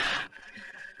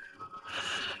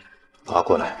拿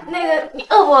过来。那个，你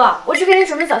饿不饿？我去给你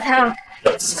准备早餐了。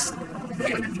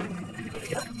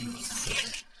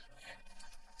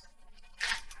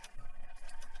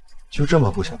就这么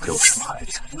不想给我生孩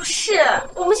子？不是，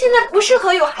我们现在不适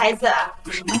合有孩子。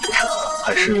什么不适合？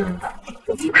还是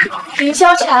我不适合？林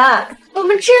萧晨，我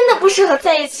们真的不适合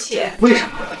在一起。为什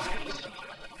么？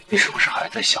你是不是还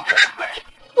在想着沈百里？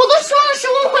我都说了是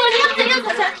误会了，你要怎样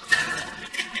才？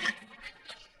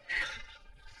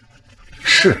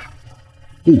是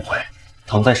误会。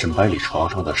躺在沈百里床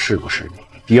上的是不是你？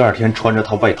第二天穿着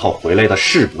他外套回来的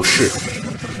是不是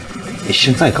你？你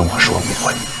现在跟我说误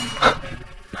会？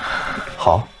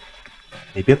好，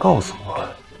你别告诉我，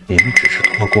你们只是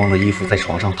脱光了衣服在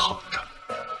床上躺着。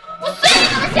我随你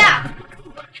怎么想。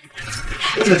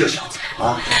这就行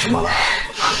啊？怎么了？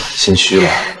心虚了？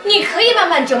你可以慢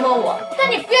慢折磨我，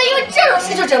但你不要因为这种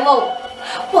事就折磨我。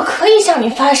我可以向你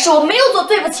发誓，我没有做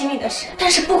对不起你的事，但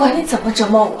是不管你怎么折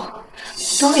磨我，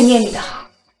都会念你的好。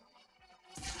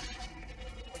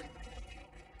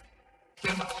没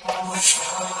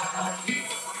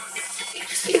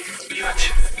问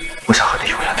题，我想和你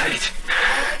永远在一起。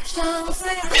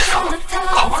别走了，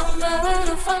好吗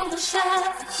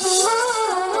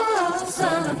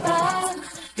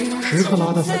？10克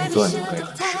拉的粉钻应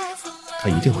该很适合他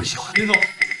一定会喜欢。林总，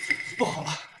不好了，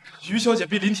于小姐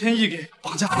被林天意给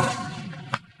绑架了。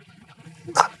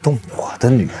敢动我的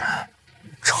女人，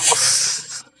找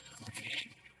死！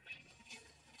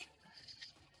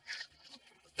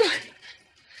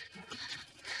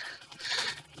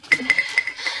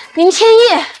林天意，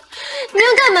你要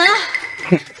干嘛？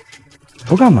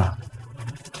不干嘛，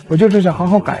我就是想好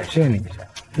好感谢你一下，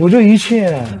我这一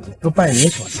切都拜你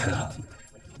所赐。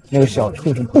那个小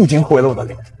畜生不仅毁了我的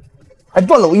脸，还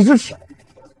断了我一只手。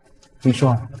你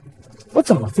说，我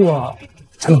怎么做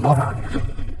才能报答你？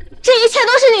这一切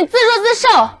都是你自作自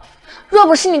受。若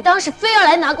不是你当时非要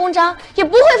来拿公章，也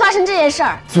不会发生这件事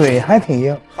儿。嘴还挺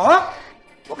硬。好啊，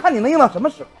我看你能硬到什么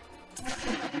时候。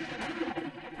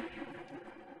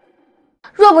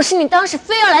若不是你当时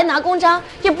非要来拿公章，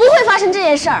也不会发生这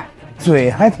件事儿。嘴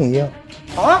还挺硬。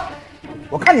好啊，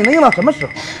我看你能硬到什么时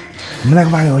候。我们来个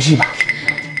玩游戏吧。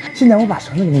现在我把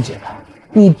绳子给你解开，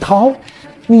你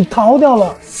逃掉了，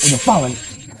我就放了你。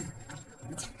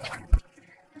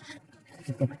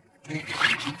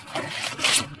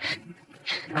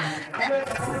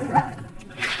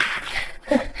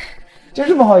真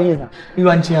是不好意思，李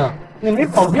婉清，你没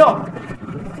跑掉。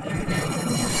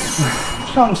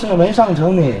上次没上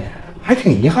成你，还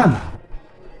挺遗憾的。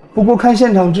不过看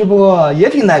现场直播也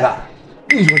挺带感，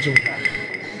你说是不是？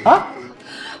啊？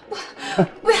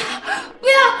不要，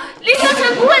林小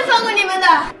晨不会放过你们的。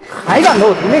还敢给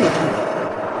我提那个事？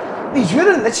你觉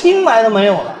得你的清白都没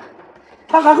有了？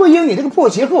他还会因你这个破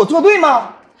鞋和我作对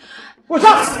吗？给我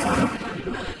上！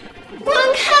滚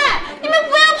开！你们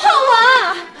不要碰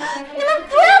我！你们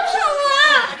不要碰我！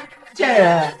贱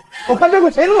人！我看这回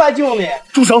谁能来救你？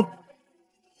住手！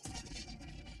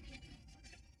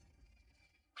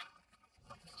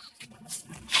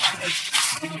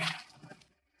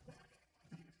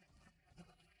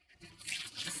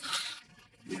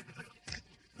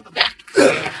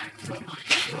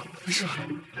没事。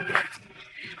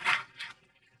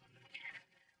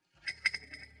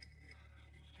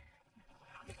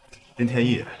林天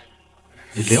意，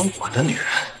你连我的女人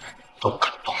都不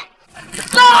敢动。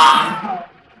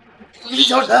李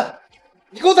小晨，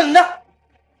你给我等着！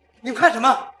你们看什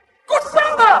么？给我上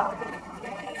啊！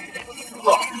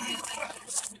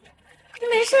你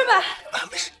没事吧？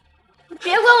没事。你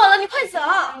别管我了，你快走。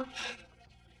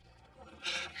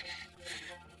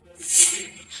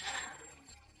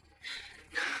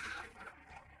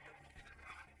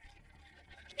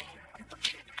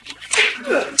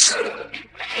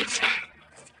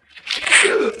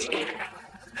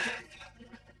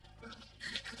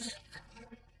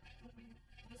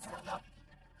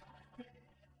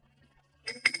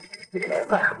你来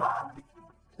干什么？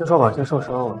听说婉清受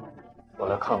伤了，我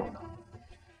来看望她。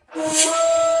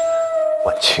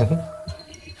婉清，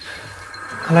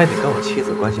看来你跟我妻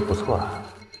子关系不错啊。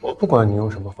我不管你用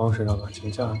什么方式让婉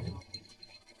清嫁给我，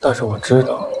但是我知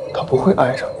道她不会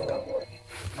爱上你的。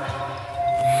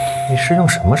你是用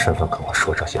什么身份跟我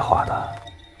说这些话的？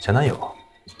前男友，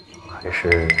还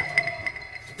是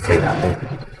非男辈？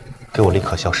给我立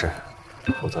刻消失，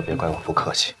否则别怪我不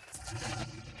客气。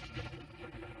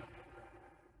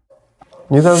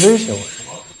你在威胁我是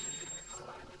吗？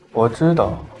我知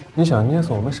道你想捏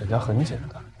死我们沈家很简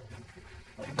单，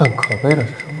但可悲的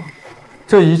是什么？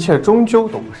这一切终究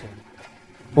都不是你的。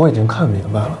我已经看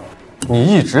明白了，你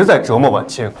一直在折磨婉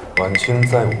清。婉清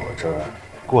在我这儿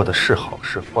过的是好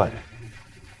是坏，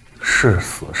是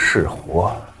死是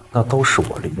活，那都是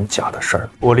我林家的事儿。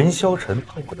我林萧晨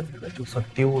碰过的女人就算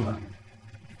丢了，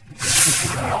继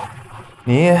续拥有。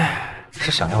你是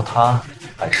想要她，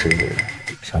还是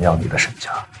想要你的沈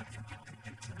家？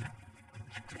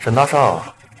沈大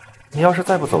少，你要是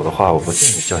再不走的话，我不建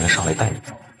议叫人上来带你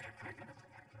走。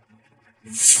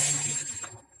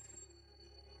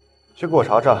去给我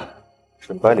查查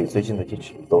沈百里最近的一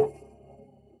举一动。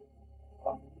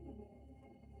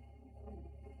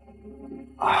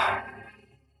哎，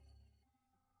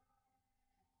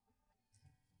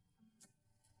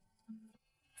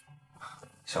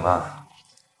行了。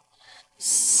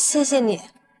谢谢你，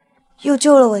又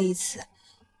救了我一次。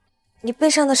你背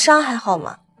上的伤还好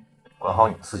吗？管好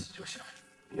你自己就行，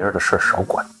别人的事少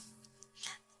管。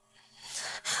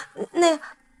那，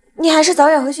你还是早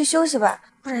点回去休息吧，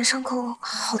不然伤口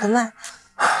好得慢。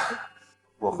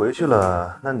我回去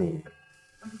了，那你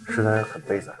是在那啃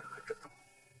被子还是啃枕头？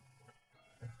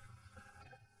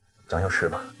酱油吃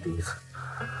吧，第一次。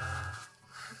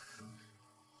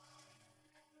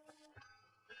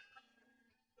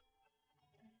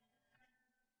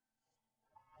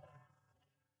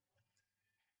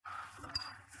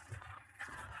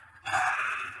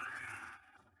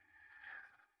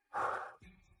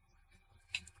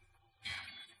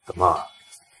怎么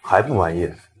还不满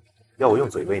意？要我用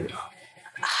嘴喂你啊？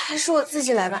还是我自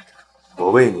己来吧。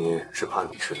我喂你是怕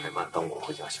你吃太慢，等我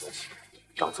回家休息。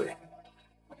张嘴。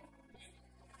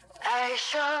爱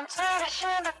上最危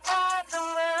险的他，怎么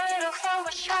都放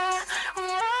不下。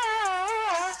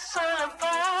算了吧，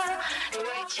遇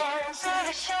见最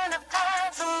危险的他，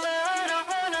怎么都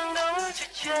不能够拒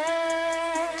绝。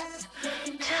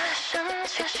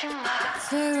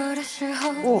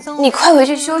你快回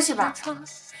去休息吧，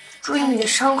注意你的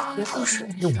伤口，别碰水。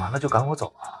用完了就赶我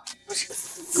走啊？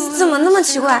怎么那么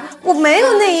奇怪？我没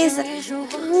有那意思。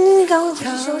你赶快回去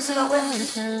休息吧，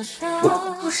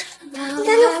不是，你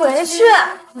赶紧回去。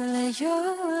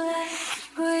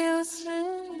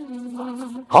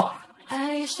好。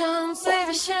爱上最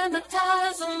危险的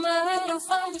他，怎么都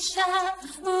放不下。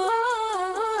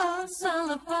算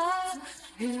了吧，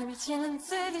遇见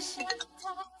最危险的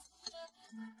他。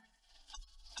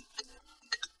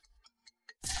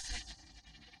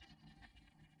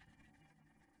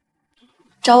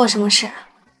找我什么事？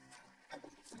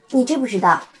你知不知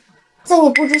道，在你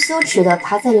不知羞耻的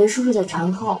爬在林叔叔的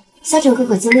床后，萧晨哥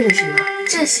哥经历了什么？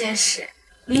这些事，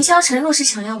林萧晨若是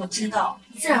想要我知道，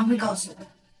自然会告诉我。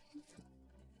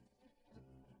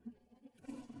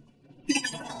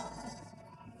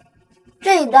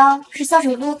这一刀是肖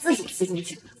成功自己刺进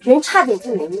去，人差点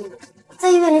就没命了，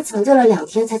在医院里抢救了2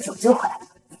天才拯救回来。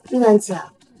玉婉姐，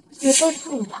你背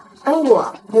叛了他，而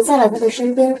我陪在了他的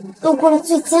身边，度过了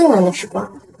最艰难的时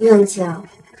光。玉婉姐，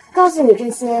告诉你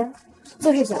这些，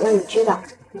就是想让你知道，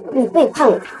你背叛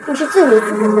了他，你是最没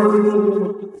资格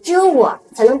的，只有我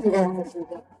才能陪在他的身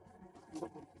边。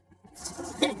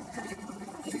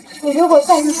你如果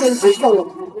再次选择向我，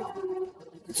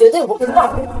绝对不会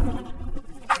忘记。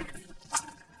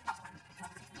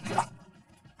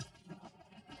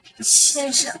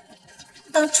先生，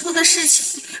当初的事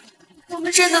情，我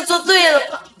们真的做对了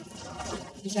吗？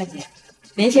李小姐，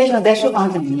林先生在书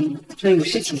房等您，说有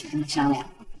事情跟您商量。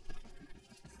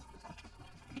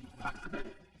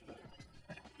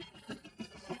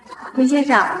林先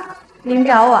生，您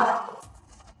找我。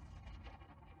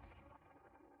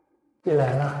你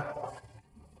来了。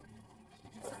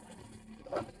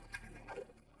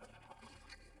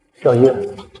小叶，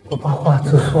我把话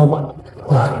直说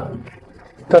吧，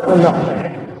这个脑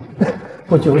袋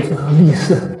不纠结和历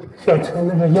史，小陈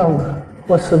那个样子，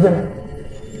我实在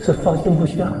是放心不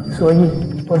下，所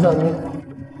以我让你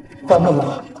帮个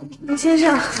忙。林先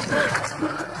生，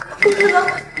不可能，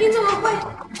你怎么会？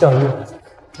小叶，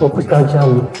我不想将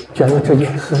你卷入这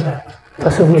件事来，他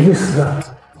是为死啊！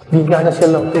你家那些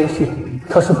老东西，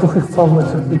他是不会放过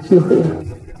这个机会的。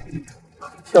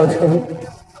小陈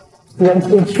年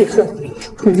轻气盛，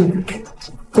不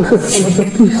是他们的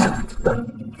对手的。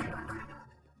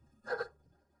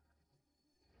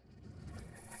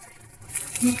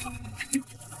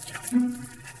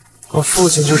我父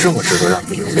亲就这么值得让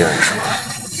你留恋是吗？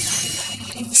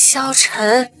萧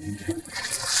晨，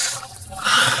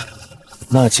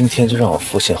那今天就让我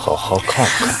父亲好好看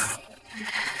看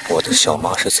我的小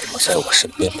妈是怎么在我身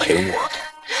边陪我的。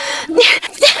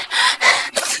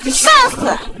你放肆！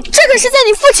这可是在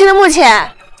你父亲的墓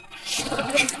前。你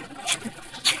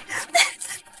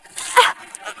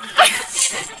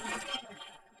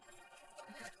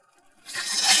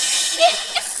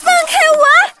放开我！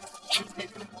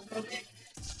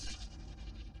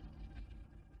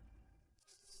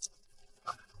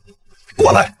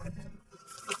过来！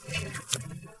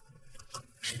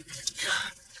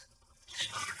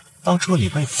当初你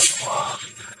背叛我，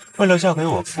为了嫁给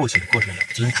我父亲过着养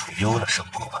尊处优的生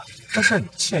活，这是你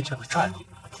欠下的债。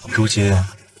如今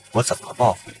我怎么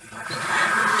报复你？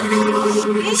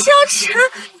林萧晨，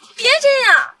别这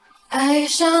样！爱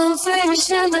上最危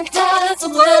险的他，怎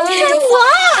么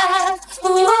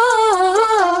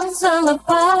算了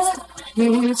吧？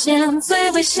遇见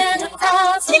最危险的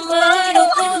他，怎么都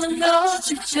不能够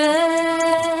拒绝。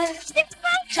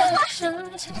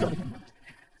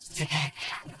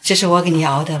这是我给你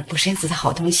熬的补身子的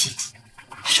好东西，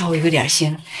稍微有点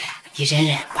腥，你忍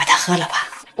忍，把它喝了吧。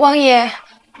王爷，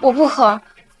我不喝，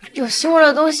有腥味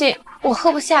的东西我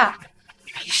喝不下。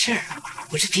没事儿，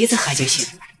捂着鼻子喝就行。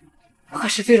可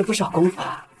是费了不少功夫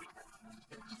啊。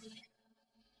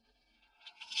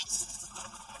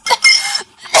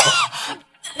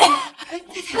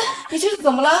你这是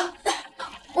怎么了？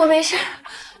我没事，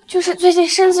就是最近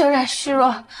身子有点虚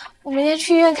弱，我明天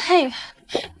去医院看一看。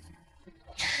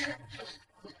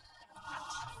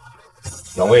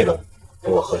原味的，给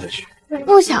我喝下去。我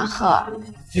不想喝。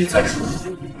你再说。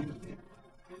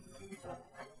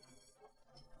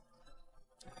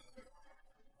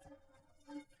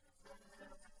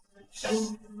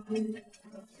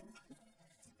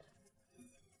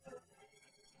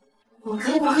我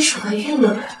该不会是怀孕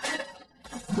了吧？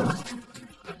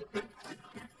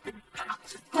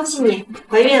恭喜你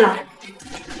怀孕了！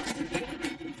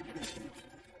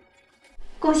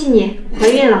恭喜你怀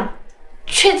孕了！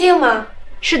确定吗？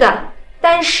是的，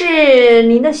但是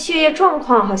您的血液状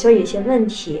况好像有些问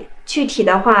题，具体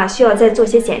的话需要再做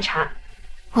些检查。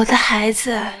我的孩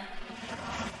子，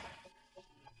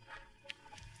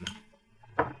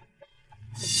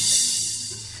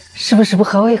是不是不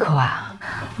合胃口啊？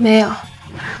没有，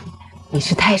你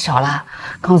吃太少了，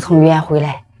刚从医院回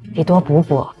来，得多补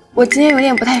补。我今天有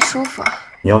点不太舒服。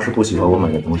你要是不喜欢我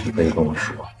买的东西，可以跟我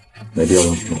说，没必要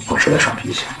用这种方式来耍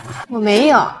脾气。我没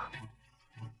有。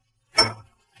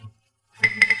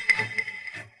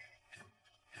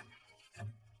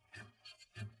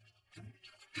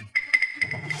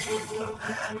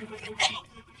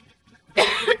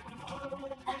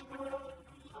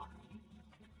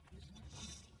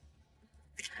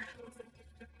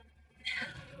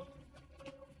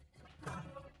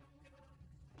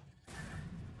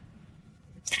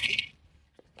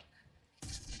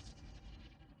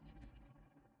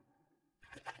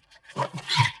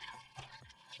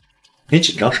你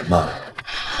紧张什么？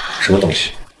什么东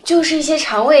西？就是一些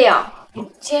肠胃药，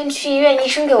今天去医院医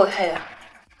生给我开的。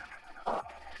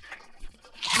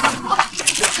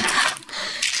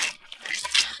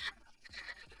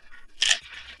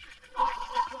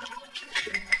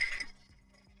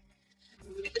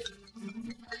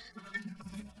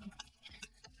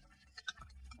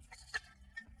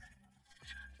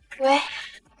喂，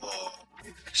我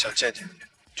想见见你，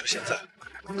就现在。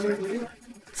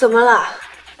怎么了？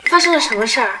发生了什么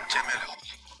事儿？见面聊吧，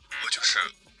我就是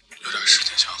有点事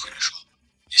情想要和你说，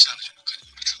一下来就能看见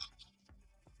我的车。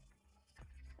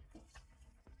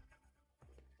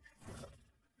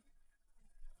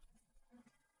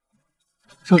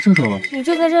上车说吧。你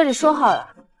就在这里说好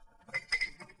了。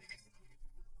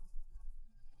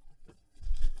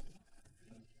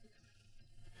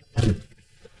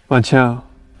婉清，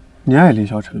你爱林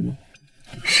萧晨吗？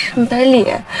沈百里，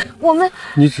我们……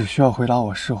你只需要回答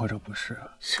我是或者不是。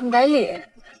沈百里，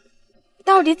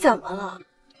到底怎么了？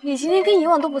你今天跟以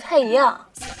往都不太一样。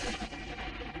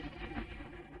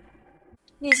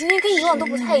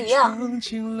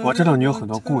我知道你有很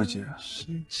多顾忌，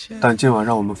但今晚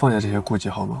让我们放下这些顾忌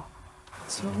好吗？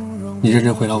你认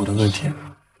真回答我的问题。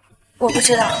我不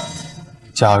知道。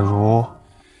假如，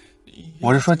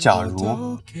我是说假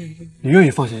如，你愿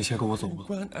意放下一切跟我走吗？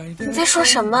你在说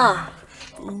什么？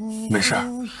没事，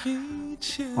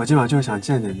我今晚就是想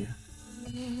见见你。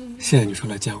谢谢你说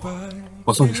来见我，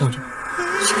我送你上去。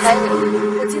沈百里，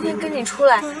我今天跟你出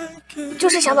来，就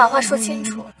是想把话说清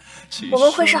楚。我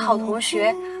们会是好同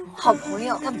学、好朋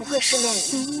友，但不会是恋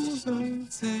人。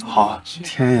好，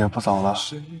天也不早了，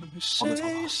我们走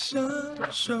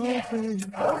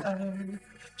吧。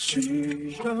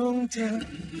虚荣的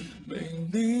美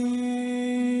丽。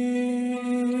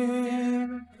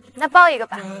那抱一个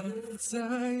吧。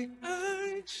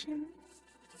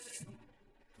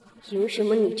凭什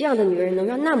么你这样的女人能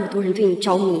让那么多人对你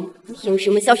着迷？凭什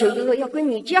么萧晨哥哥要跟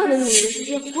你这样的女人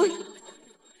结婚？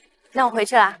那我回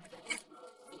去啦。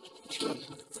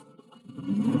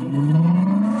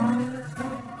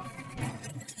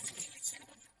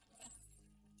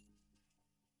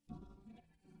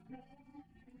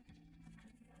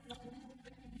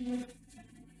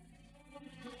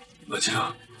婉清，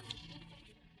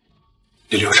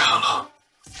你流产了。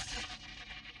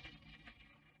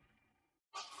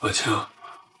婉清，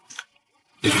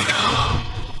你流产了。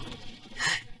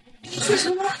你说什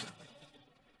么？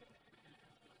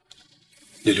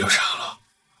你流产了。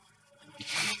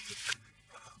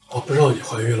我不知道你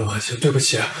怀孕了，婉清，对不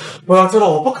起。我要知道，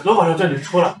我不可能往这里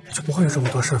出来，就不会有这么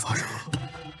多事发生了。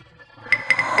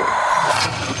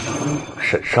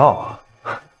沈少，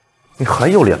你还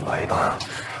有脸来的？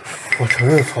我承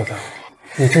认错在我，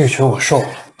你这一拳我受了，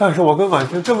但是我跟婉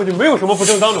清根本就没有什么不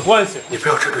正当的关系，你不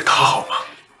要针对她好吗？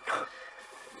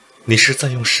你是在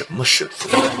用什么身份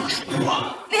跟我说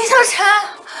话？林小晨，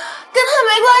跟他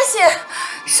没关系，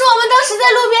是我们当时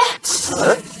在路边。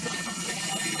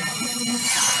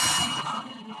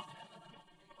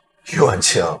婉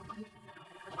清，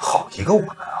好一个我们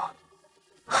啊！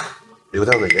流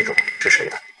掉的野种是谁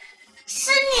的？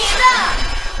是你的，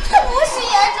他不是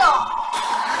野种。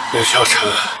林小晨，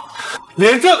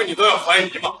连这个你都要怀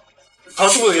疑吗？他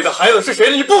肚子里的孩子是谁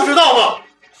的，你不知道吗？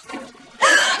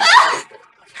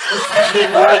闭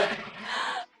嘴！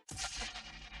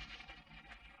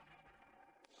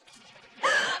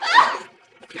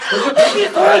闭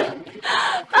嘴！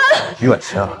婉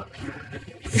清，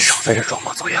你少在这装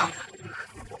模作样。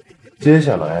接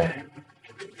下来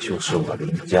就是我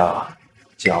林家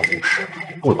家务事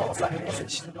不劳烦您分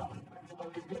心了。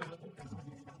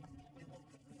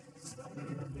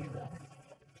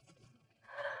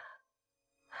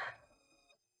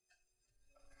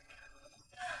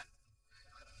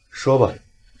说吧，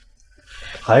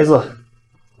孩子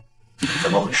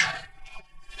怎么回事？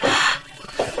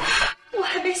我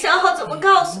还没想好怎么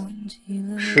告诉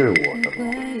你。是我的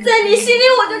吗？在你心里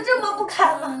我就这么不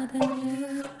堪吗？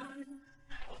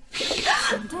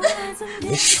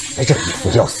你少在这一副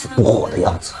要死不活的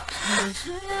样子。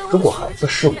如果孩子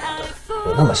是我的，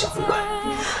你那么想离开，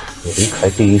你离开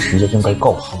第一时间应该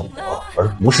告诉我，而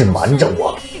不是瞒着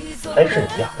我。还是你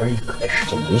压根一开始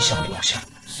就没想留下？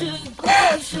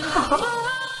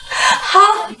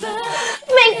好，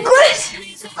没关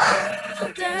系。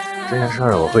这件事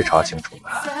我会查清楚的，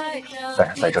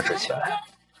但是在这之前，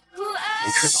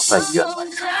你至少在医院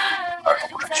完成儿童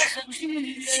不准去。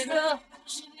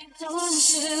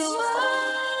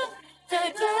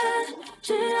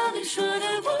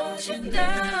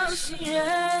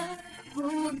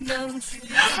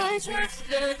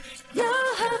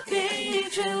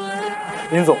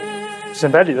林总，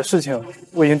沈百里的事情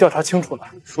我已经调查清楚了。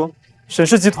说，沈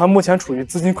氏集团目前处于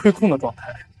资金亏空的状态，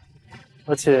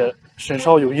而且沈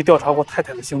少有意调查过太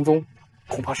太的行踪，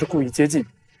恐怕是故意接近，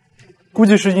估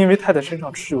计是因为太太身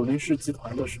上持有林氏集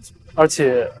团的事情，而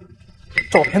且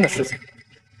照片的事情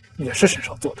也是沈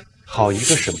少做的。好一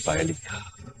个沈百里啊！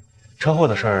车祸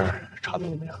的事儿查到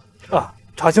了没有？啊，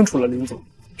查清楚了，林总，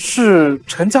是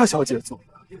陈家小姐做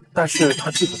的，但是他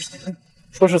记不住，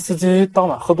说是司机当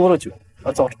晚喝多了酒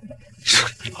而造成的。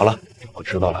好了，我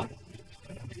知道了，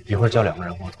一会儿叫2个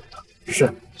人给我走的。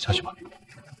是，下去吧。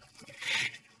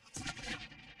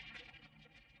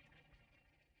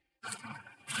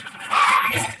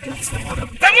怎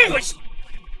么回事？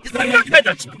你在哪开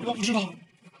的车？我不知道，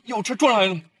有车撞来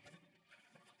了。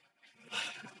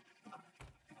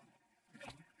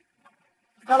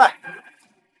下来，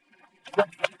爸，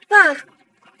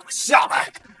下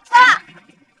来！爸，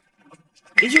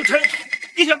林秀晨，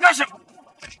你想干什么？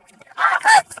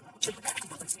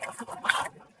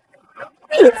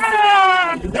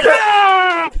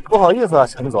不好意思啊，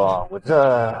陈总，我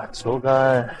这球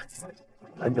杆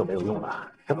很久没有用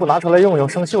了，这不拿出来用用，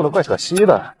生锈了，怪可惜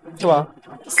的，是吧？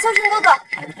肖晨哥哥，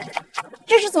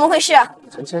这是怎么回事？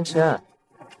陈芊芊，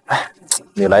哎，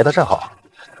你来的正好，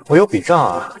我有笔账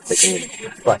啊，得给你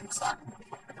算一算。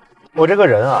我这个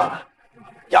人啊，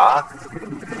牙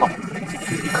好，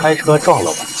开车撞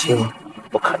了晚清，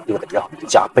我肯定得让你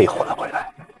加倍还回来。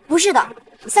不是的，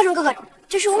肖晨哥哥，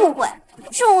这是误会，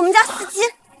是我们家司机，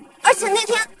而且那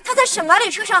天他在沈百里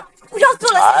车上不知道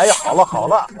做了些什么。哎呀，好了好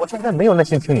了，我现在没有耐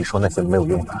心听你说那些没有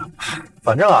用的。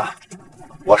反正啊，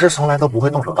我是从来都不会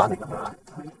动手打女人的，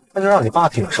那就让你爸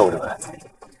替你受着呗。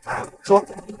说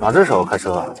哪只手开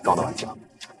车撞到晚清？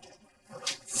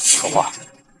说话。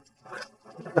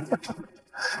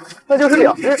那就是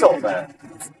2只手呗。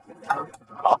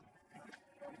好。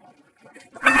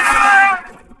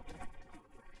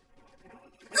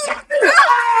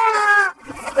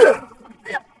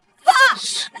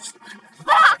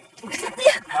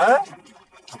哎，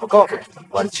我告诉你，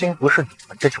晚清不是你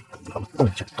们这种人能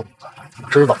动就动的，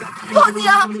知道吗？报警！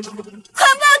快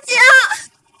报警！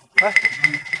哎，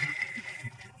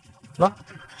那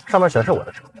上面全是我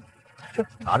的证据，这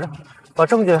拿着，把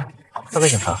证据交给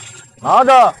警察，拿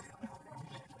着。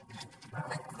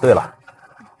对了，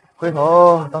回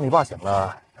头等你爸醒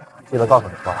了，记得告诉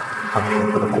你爸，他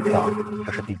们公司的股票，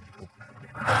这是第1步。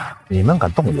你们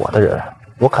敢动我的人，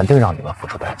我肯定让你们付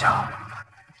出代价。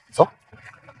走。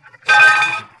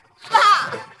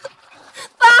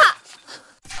爸！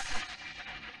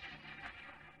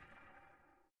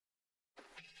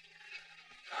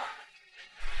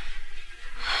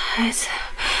孩子，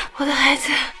我的孩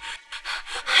子，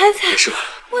孩子，没事吧？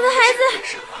我的孩子，没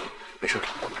事吧？没事的，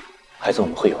孩子我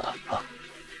们会有的啊，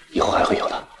以后还会有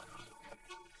的。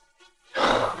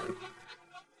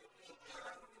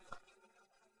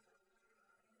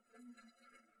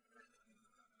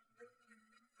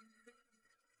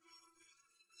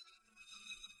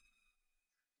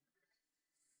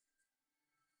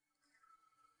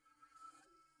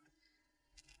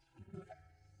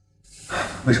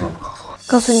为什么不告诉我？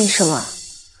告诉你什么？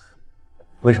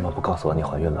为什么不告诉我你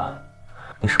怀孕了？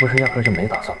你是不是压根就没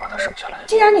打算把她生下来？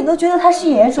既然你都觉得它是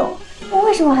野种，我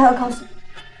为什么还要告诉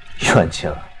你？远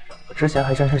清，我之前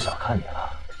还真是小看你了，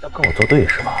要跟我作对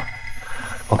是吧？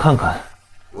我看看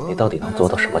你到底能做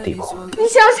到什么地步。李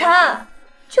小婵，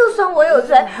就算我有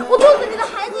罪，我肚子里的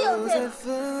孩子有罪，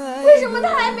为什么他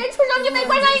还没出生就被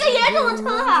冠上一个野种的称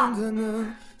号？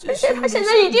而且他现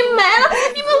在已经没了，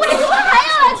你们为什么还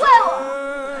要来怪我？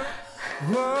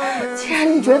既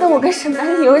然你觉得我跟沈百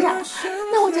里有染，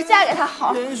那我就嫁给他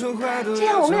好，这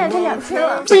样我们俩就两清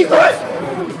了。闭嘴！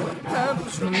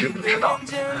你知不知道，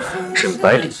沈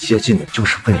百里接近你就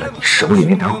是为了你手里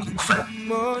那点股份？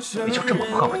你就这么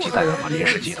迫不及待地把林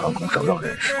氏集团拱手让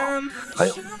人是吗？还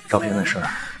有照片那事儿，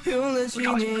我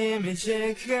查清楚，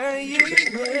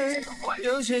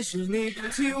这些是你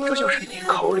自己的坏，这就是你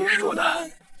口里说的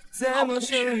好同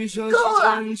学。够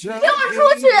了，给我出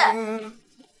去！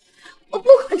我不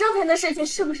管照片的事情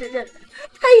是不是真的，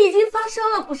它已经发生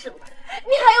了，不是吗？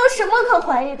你还有什么可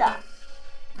怀疑的？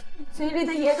你嘴里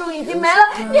的野种已经没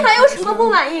了，你还有什么不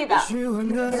满意的？于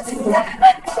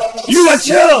婉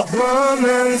清，我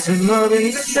们怎么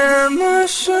变得那么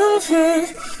生分？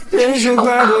连说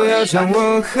话都要将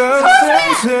我和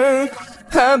分寸，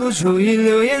怕不注意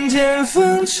流言见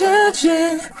缝插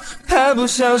针，怕不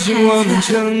小心我们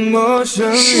成陌生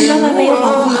人。是妈妈没有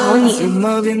保护好你。怎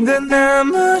么变得那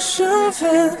么生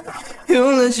分？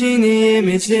用了几年也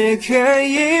没解开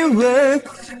疑问，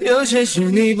有些事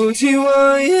你不提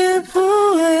我也不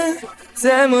问，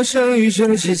在陌生与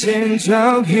熟悉间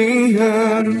找平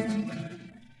衡。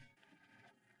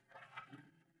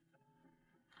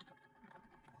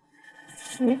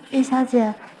叶小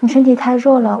姐，你身体太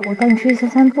弱了，我带你出去散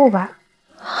散步吧。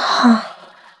好。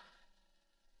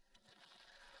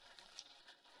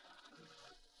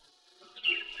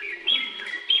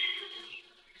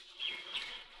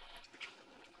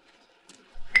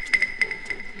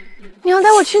你要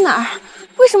带我去哪儿？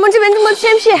为什么这边这么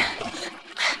偏僻？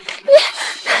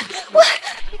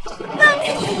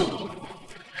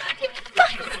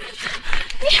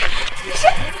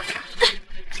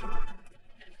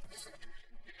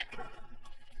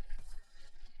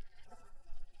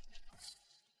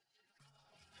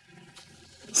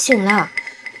醒了。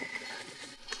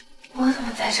我怎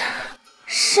么在这儿？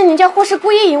是你这护士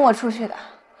故意引我出去的。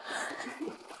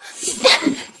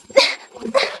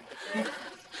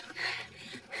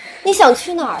你想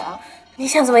去哪儿啊？你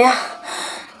想怎么样？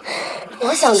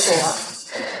我想做，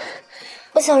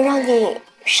我想让你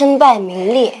身败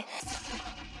名裂。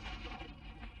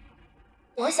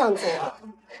我想做，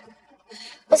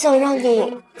我想让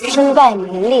你身败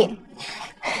名裂。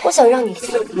我想让你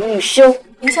负敌一生。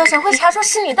林小沈会查出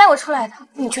是你带我出来的，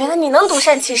你觉得你能独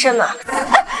善其身吗？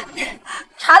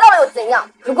查到了又怎样？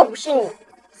如果不是你，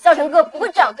小沈哥不会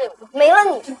这样对我。没了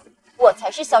你，我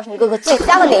才是小沈哥哥最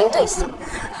佳的联姻对象。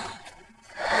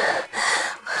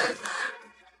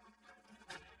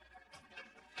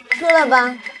说了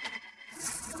吧，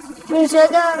你觉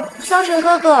得小沈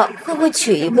哥哥会不会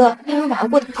娶一个没人玩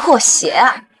过的破鞋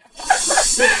啊？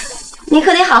你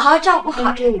可得好好照顾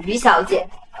好这个于小姐，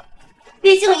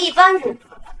毕竟一般人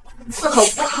伺候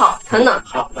不好她呢。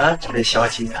好了，这位小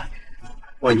姐，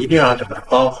我一定让这个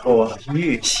包货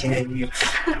愈鲜愈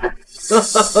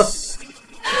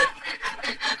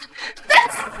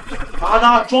好。妈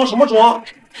的，装什么装？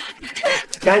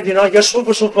赶紧让爷舒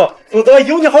服舒服，否则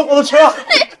有你好过的去了。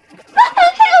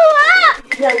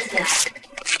小姐，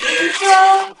听说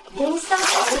林香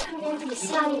草看见自己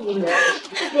心爱的女人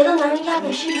被别的男人压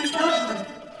在身上蹂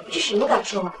躏，是什么感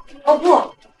受啊？哦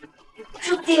不，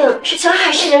说不定是全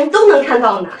海市人都能看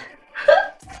到呢。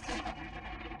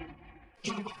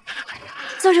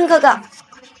小沈哥哥，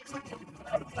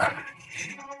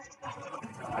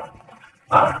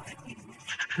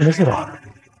没事吧？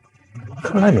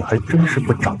看来你还真是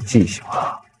不长记性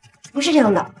啊！不是这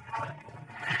样的。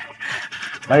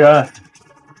来人，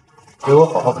给我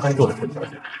好好看住了这小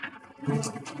姐。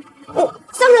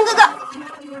小沈哥哥，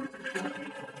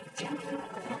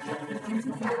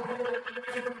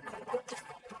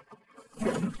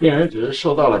病人只是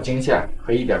受到了惊吓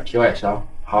和一点皮外伤，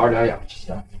好好疗养就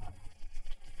行。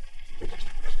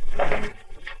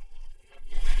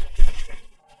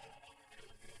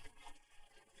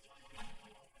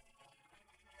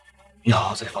你好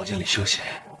好在房间里休息，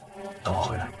等我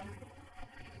回来。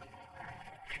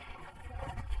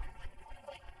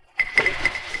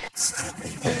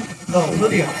脑子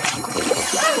里啊！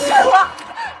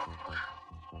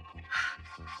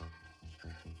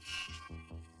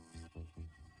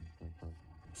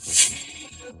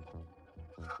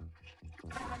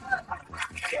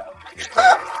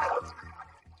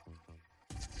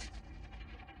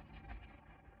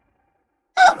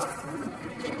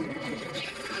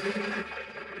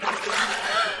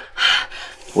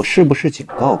我是不是警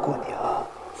告过你啊？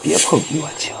别碰余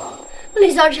婉晴。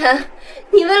李小晨，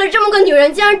你为了这么个女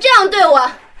人，竟然这样对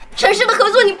我！陈氏的合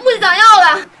作你不想要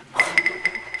了？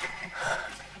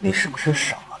你是不是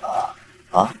傻了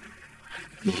啊？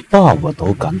你爸我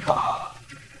都敢打，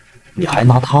你还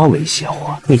拿他威胁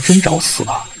我，你真找死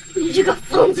啊！你这个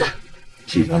疯子！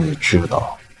既然你知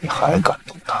道，你还敢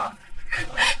动他？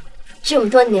这么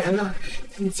多年了，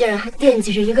你竟然还惦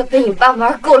记着一个被你爸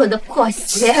玩够了的破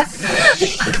鞋！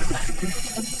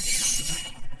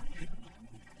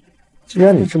既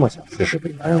然你这么想试试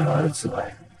被男人玩的滋味，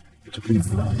我就跟你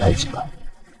们在一起吧。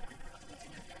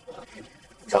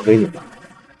交给你了，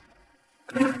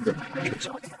这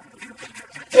小姐。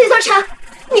李小晨，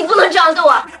你不能这样对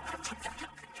我！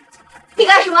你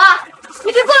干什么？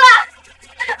你别过来！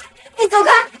你走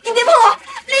开！你别碰我！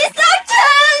李小晨，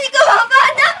你个王八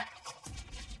蛋！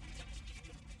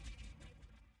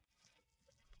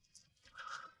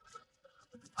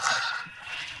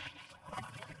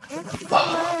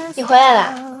你回来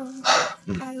了？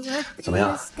怎么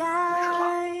样？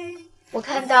我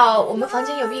看到我们房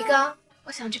间有浴缸，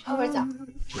我想去泡会澡。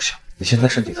不行，你现在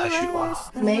身体太虚弱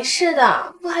了。没事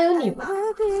的，不还有你吗？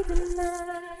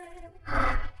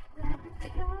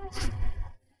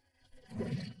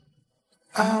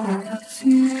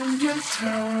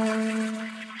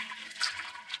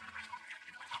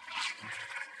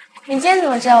你今天怎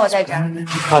么知道我在这儿？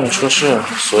怕你出事，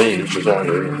所以一直在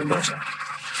留意你的动向。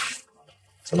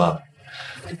怎么，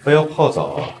非要泡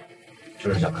澡，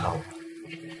就是想看我？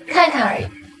看一看而已。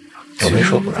我没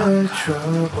说不让。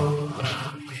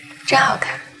真好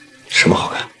看。什么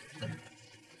好看？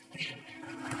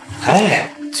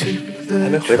哎，还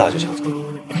没回答就想走？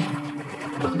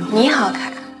你好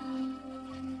看。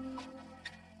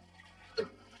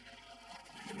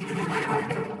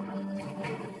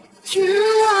You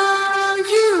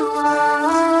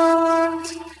are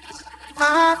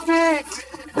my favorite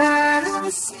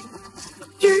fantasy.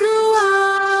 You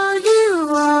are, you're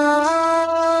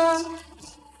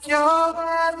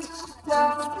my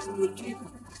love.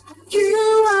 You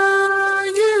are,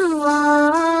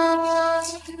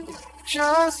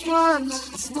 Just one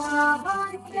smile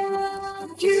I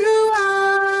get. You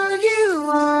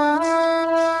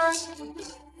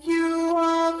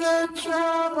are the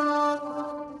trouble.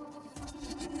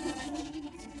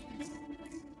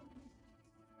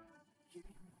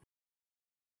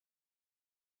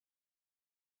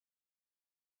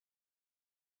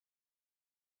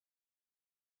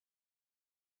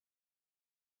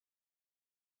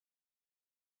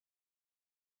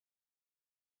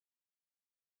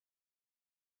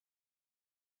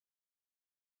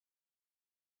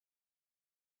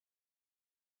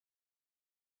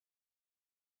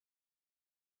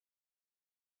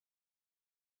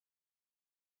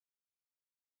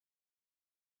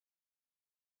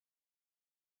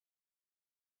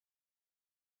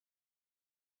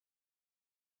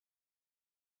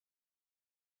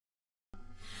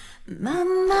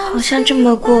 好像这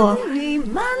么过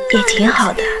也挺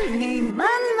好的。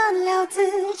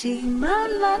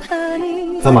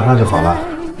咱马上就好了。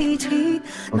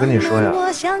我跟你说呀，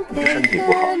你的身体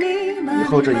不好，以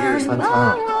后这一日三餐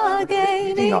啊，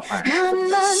一定要按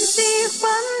时。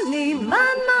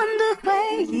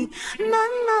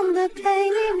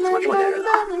我这么点人啊，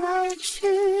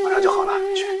马上就好了。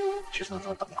去厕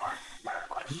所等一会儿。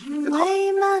 因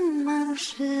为慢慢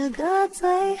是个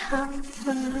最好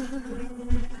的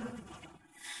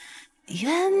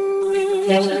原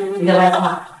因。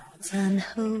餐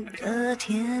后的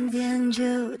甜点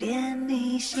就点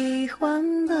你喜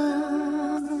欢的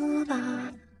吧，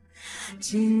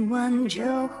今晚就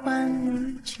换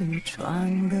你起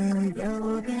床的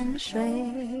有点睡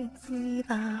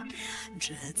吧。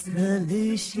这次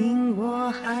旅行我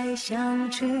还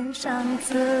想去上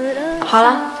次的。好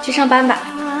了，去上班吧。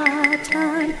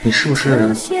你是不是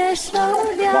忘记说？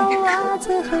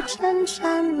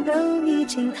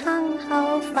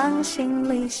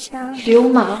流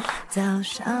氓！早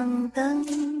上等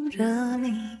着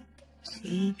你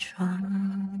起床。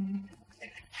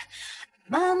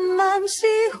 慢慢喜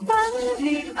欢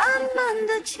你，慢慢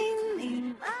的亲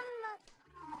你，慢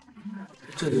慢。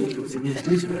这里有今天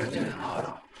心情是挺好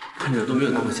的，看着都没有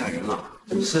那么吓人了。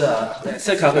是啊，哪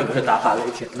次开会不是大发雷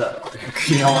霆的？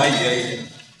可以让我爷爷。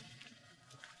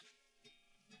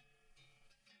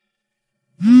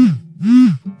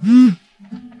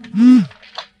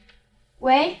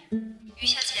喂，于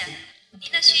小姐，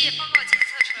您的血液报告检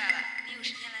测出来了，您有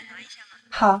时间来拿一下吗？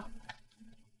好。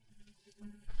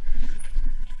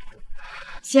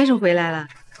 先生回来了，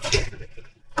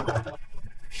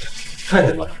太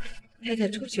太呢？太太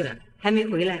出去了，还没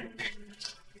回来。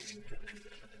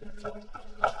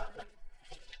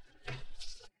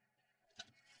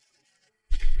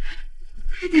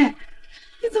太太，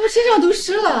你怎么身上都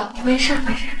湿了？没事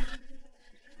没事。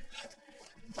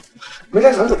没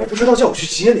来咱怎么不知道叫我去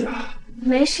接你啊？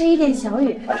没事，一点小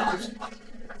雨。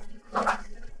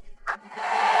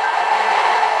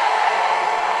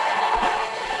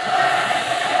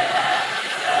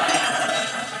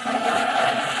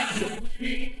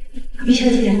于小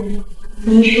姐，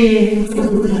您是腹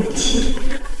部氧气，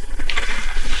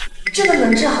这个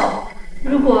能治好？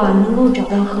如果能够找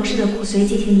到合适的骨髓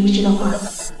进行移植的话，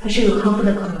还是有康复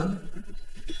的可能。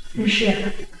但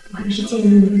是，我还是建议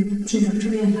您尽早住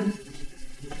院吧。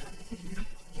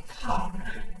好，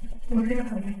我非常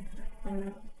好的。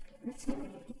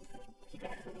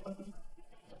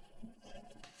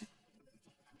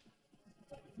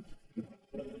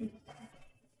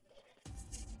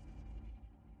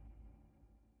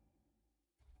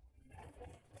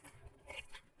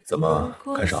怎么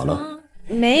看傻了？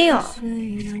没有。好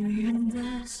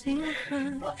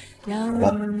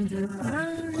了，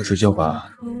快睡觉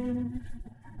吧。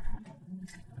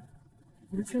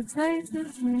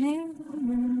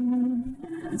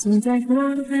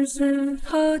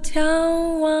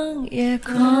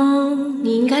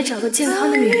你应该找个健康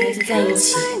的女孩子在一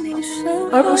起，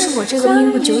而不是我这个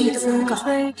命不久矣的枯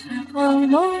槁。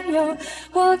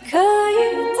我可以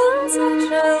等在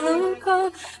这路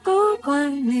口，不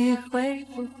管你会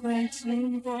不会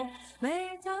经过。每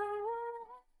当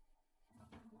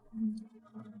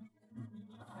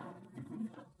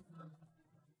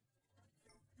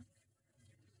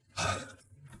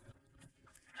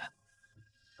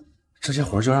这些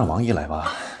活就让王姨来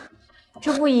吧。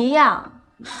这不一样。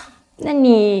那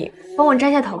你帮我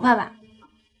摘下头发吧。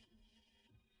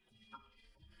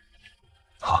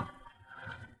好。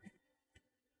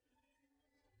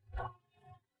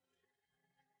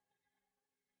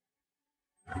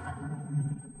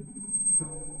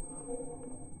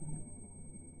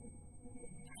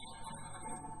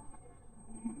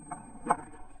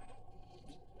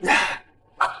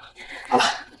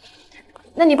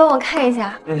那你帮我看一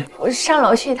下，我上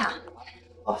楼去一趟。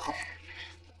好。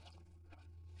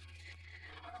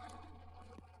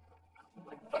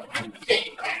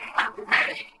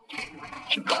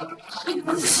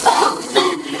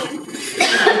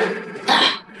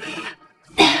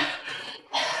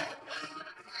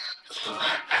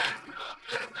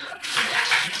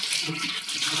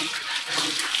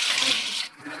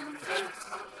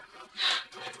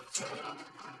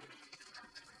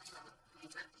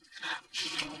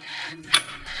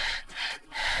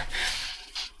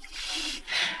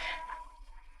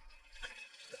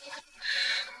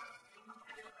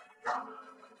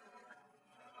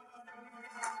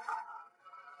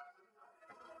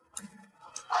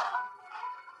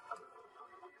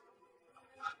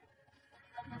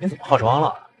你怎么化妆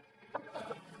了？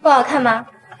不好看吗？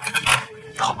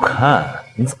好看，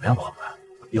你怎么样不好看？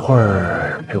一会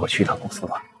儿陪我去一趟公司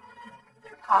吧。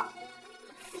好，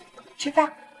吃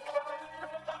饭。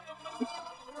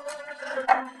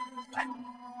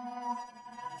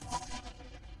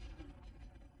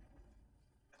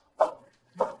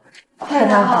太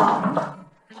太好，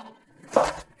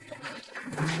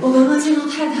我刚刚见到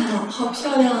太太了，好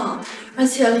漂亮啊！而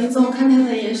且林总看太太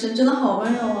的眼神真的好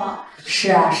温柔啊。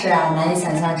是啊是啊，难以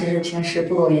想象这是平时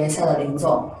不苟言笑的林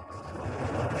总。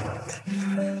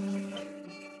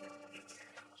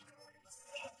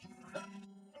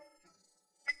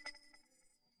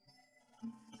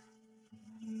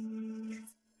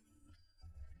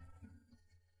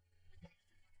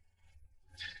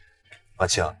马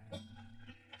庆，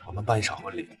我们办一场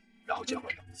婚礼，然后结婚。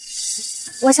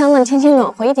我想等天气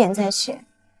暖和一点再去，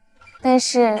但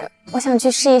是我想去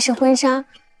试一试婚纱，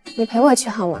你陪我去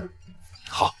好吗？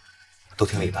好，都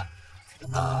听你的。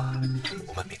那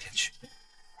我们明天去。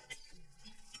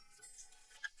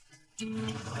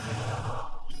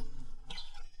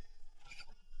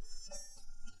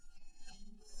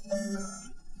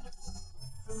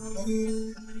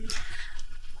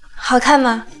好看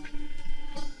吗？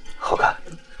好看。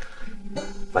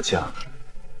马庆，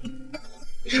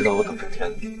你知道我等这天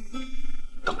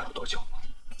等了有多久吗？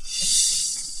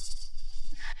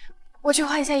我去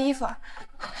换一下衣服。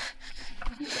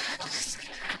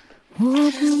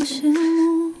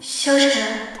萧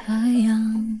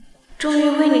晨，终于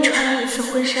为你穿了一次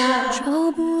婚纱了，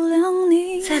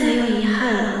再没有遗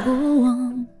憾了。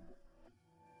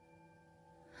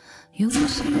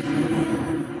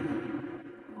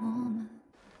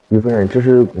于夫人，这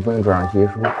是股份转让协议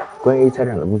书，关于财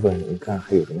产的部分，你看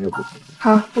还有什么要补充？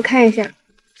好，我看一下。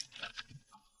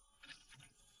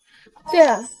对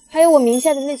了，还有我名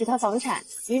下的那几套房产，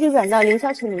一律转到林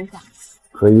萧晨名下。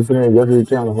可于夫人，要是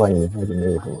这样的话，你们下就没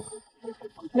有什么。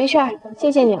没事儿，谢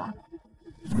谢你了。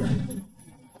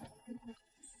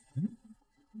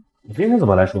你今天怎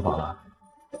么来书房了？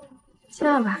这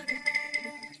样吧，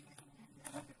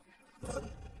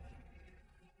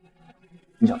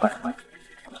你想干什么呀？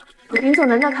林总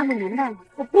难道看不明白吗？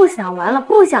我不想玩了，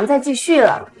不想再继续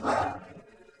了。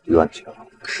乱讲，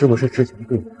是不是之前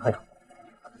对你太好？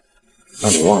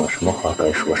让你忘了什么话该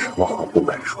说，什么话不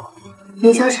该说？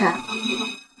林萧晨，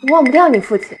我忘不掉你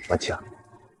父亲。我讲，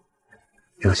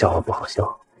这个笑话不好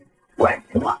笑。乖，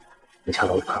听话，你下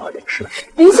楼看好电视。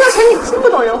林萧晨，你听不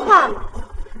懂人话吗？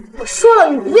我说了，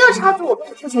你不要插足我跟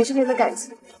你父亲之间的感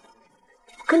情。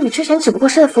我跟你之前只不过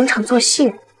是在逢场作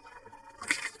戏。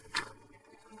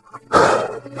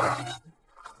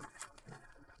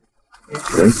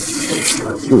人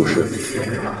就是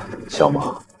小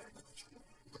马，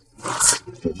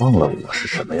你忘了我是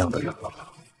什么样的人了吗？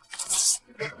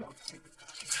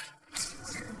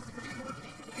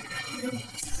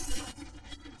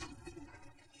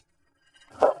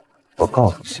我告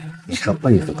诉你，你这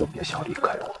辈子都别想离开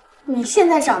我。你现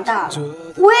在长大了，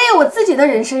我也有我自己的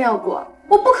人生要过，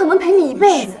我不可能陪你一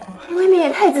辈子，你未免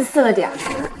也太自私了点。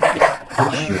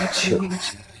许晴，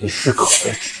你适可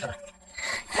而止。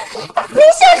林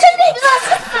萧晨，你恶心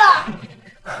死了！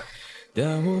当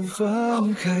我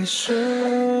放开手，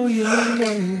眼泪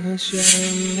和想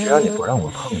只要你不让我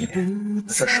碰你，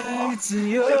那这手我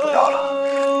也不要了。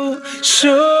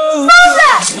疯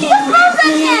子，你个疯子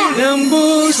你！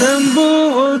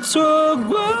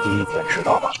第一天知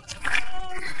道吧？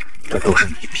这都是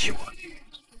你逼我的。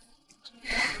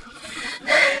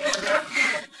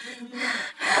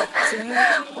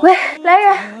喂，来人，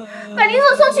把林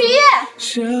总送去医院。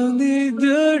想你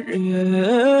的人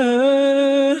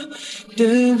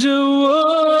等着我，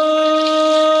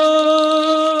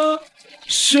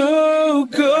受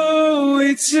够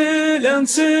一次、两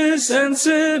次、三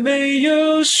次没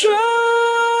有说，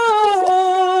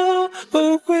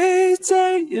后悔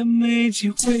再也没机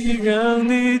会让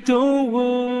你懂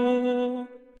我。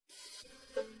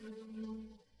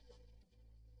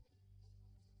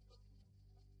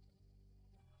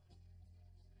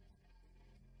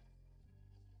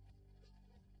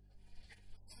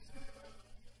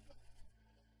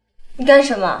你干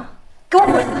什么？给我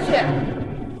滚出去！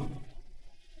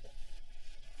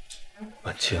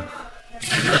婉清，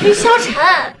林萧晨，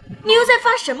你又在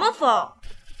发什么疯？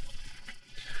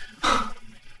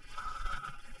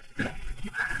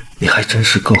你还真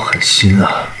是够狠心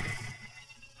啊！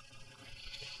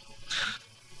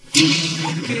是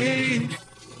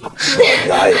你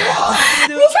爱我。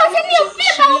林萧晨，你有病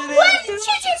吧？我不爱你，听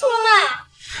清楚了吗？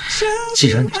既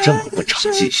然你这么不长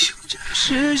记性，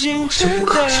我就不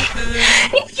客气了。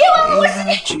你别忘了我是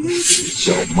你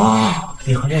小妈，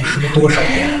你还要说多少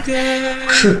遍？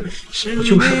是，我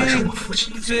就是爱上我父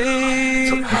亲的罪。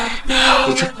怎么办？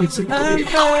我这辈子都没有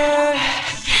讨厌。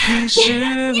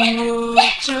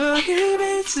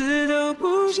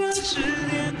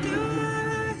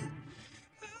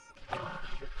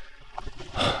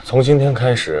从今天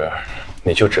开始，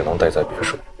你就只能待在别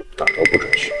墅，哪儿都不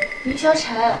准去。林萧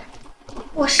晨，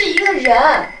我是一个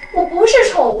人，我不是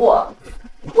宠物，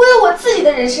我有我自己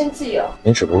的人身自由。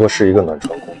您只不过是一个暖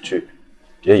床工具，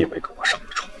别以为跟我上了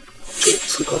床就有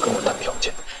资格跟我谈条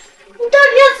件。你到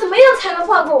底要怎么样才能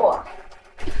放过我？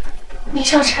林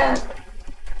萧晨，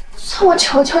算我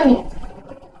求求你，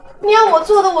你要我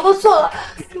做的我都做了，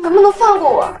你能不能放过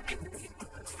我？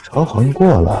长衡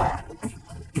过了，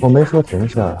我没说停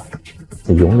下，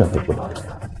你永远都不能停，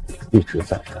一直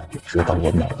在干，直到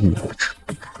我满意为止。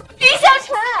林萧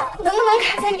晨，能不能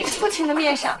看在你父亲的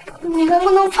面上，你能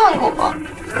不能放过我？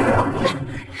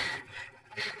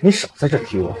你少在这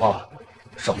提我话，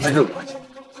少在这恶心。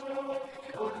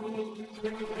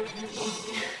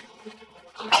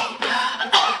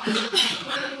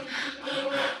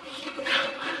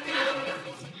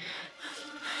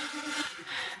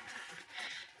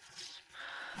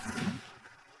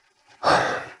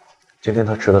今天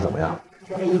他吃的怎么样？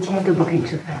他一天都不肯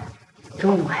吃饭，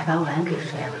中午还把碗给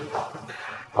摔了。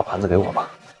把盘子给我吧。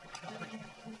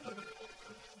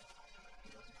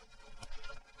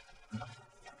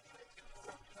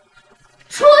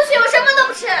出去，我什么都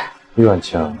不吃。于婉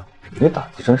清，你胆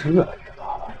子真是越来越大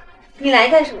了。你来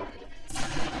干什么？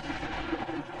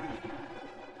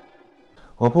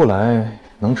我不来，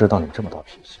能知道你这么大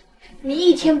脾气？你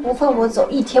一天不放我走，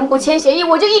一天不签协议，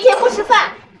我就一天不吃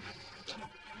饭。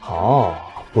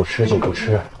好，不吃就不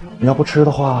吃。你要不吃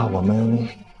的话，我们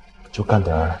就干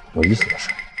点有意思的事。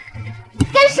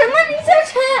干什么，林萧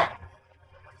晨？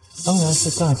当然是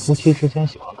干夫妻之间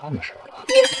喜欢干的事了。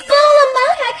你疯了？门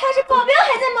还开着，保镖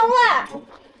还在门外。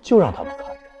就让他们看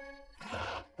着，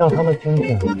让他们听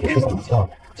听你是怎么叫的，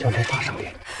叫这大声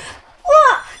点。哇，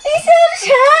林萧晨，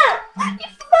你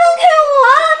放开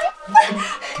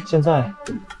我！现在，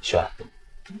选，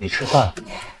你吃饭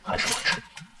还是我吃？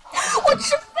我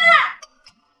吃饭。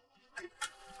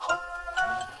好，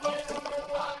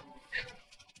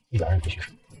一点也不许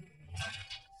说。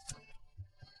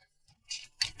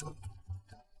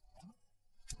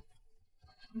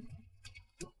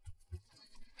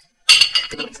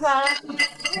吃完了，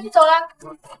你走了。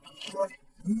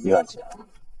于婉清，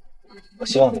我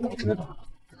希望你能知道，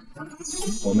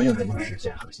我没有这段时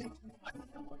间和心把你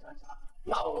当过家家，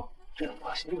以后这种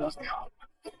关系不要再少了。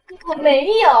我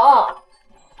没有。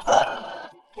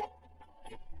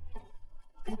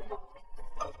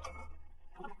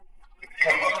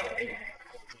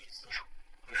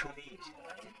说你以前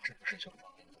真的是就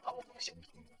把我们相同，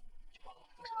就把我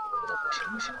什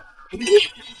么想？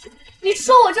你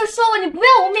说我就说我，你不要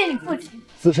污蔑你父亲。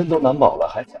自身都难保了，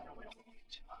还假着我要父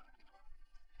亲吗？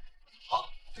好，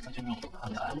那就让我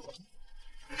看看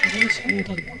这人嫌疑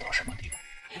到底能到什么地步。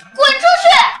滚出去！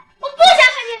我不想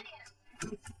看见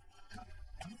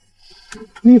你。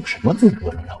你有什么资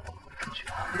格能让我滚出去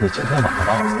啊？你今天晚上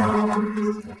把我杀了好吧？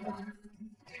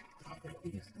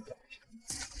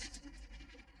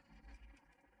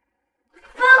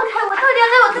放开我！到底要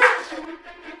在我这？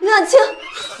于婉清，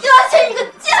于婉清，你个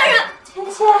贱人！芊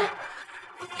芊，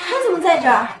他怎么在这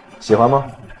儿？喜欢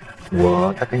吗？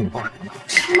我在给你报什么呢？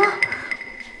什么？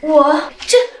我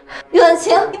这于婉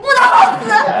清，你不能好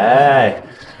死！哎，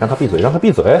让他闭嘴，让他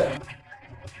闭嘴！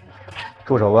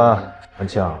住手吧，婉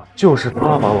清，就是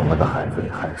他把我们的孩子给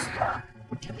害死的。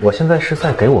我现在是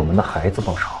在给我们的孩子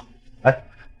报仇。哎，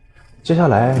接下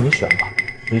来你选吧，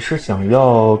你是想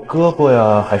要胳膊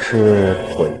呀，还是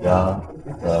腿呀？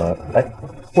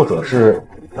或者是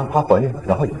让她怀孕，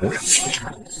然后也流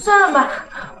产。算了吧，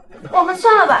我们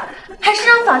算了吧，还是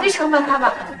让法律惩罚他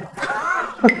吧。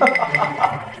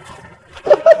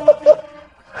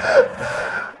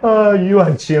于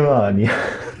婉清啊，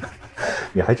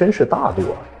你还真是大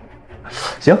度啊！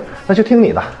行，那就听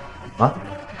你的啊。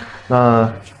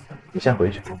那你先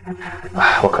回去，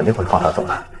哎，我肯定会放他走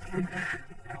的。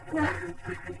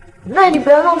那你不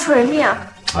要弄出人命啊！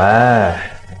哎，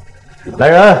来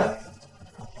人，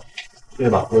去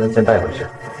把夫人先带回去。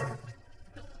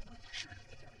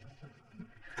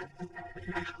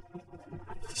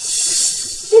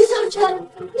李小晨，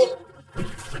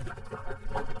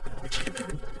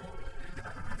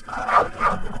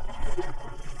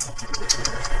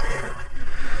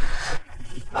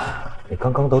你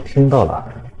刚刚都听到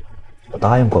了，我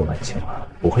答应过婉清了，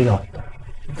不会要你的。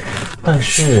但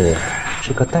是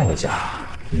这个代价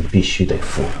你必须得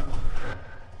付。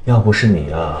要不是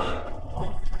你啊，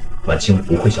婉清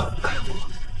不会想离开我。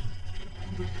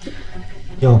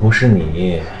要不是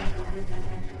你，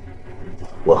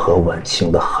我和婉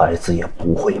清的孩子也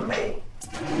不会没。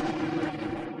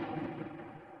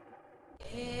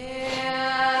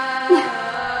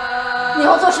你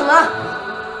要做什么？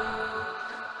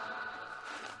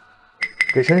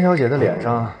给陈小姐的脸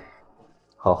上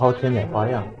好好添点花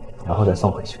样，然后再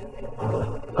送回去。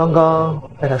刚刚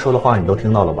太太说的话你都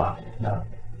听到了吧？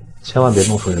千万别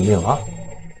弄出人命啊，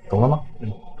懂了吗？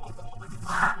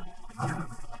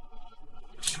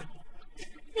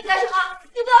你干什么？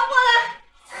你不要过来！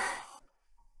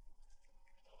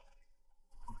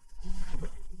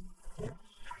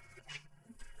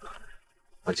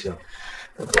婉清，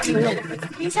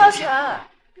林萧晨，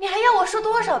你还要我说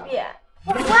多少遍？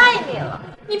我不爱你了，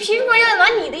你凭什么要拿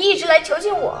你的意志来囚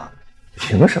禁我？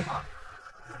凭什么？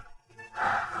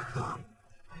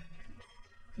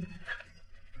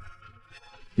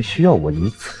你需要我一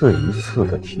次一次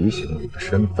的提醒你的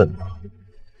身份吗？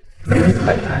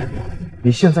太太，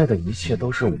你现在的一切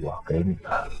都是我给你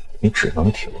的，你只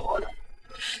能听我的。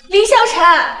林萧晨，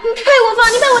你太过分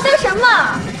了，你把我当什么？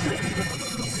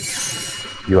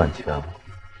于婉清，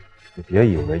你别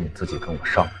以为你自己跟我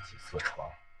上了几次床，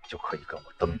就可以跟我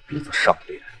蹬鼻子上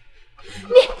脸。你能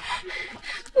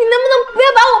不能不要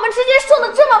把我们之间说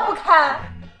的这么不堪？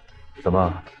怎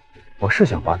么？我是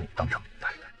想把你当成太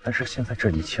太，但是现在这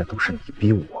一切都是你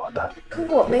逼我的。可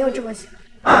我没有这么想。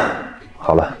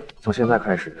好了，从现在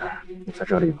开始，你在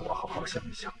这里给我好好想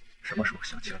一想，什么时候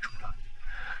想清楚了，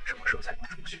什么时候才能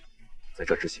出去。在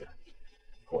这之前，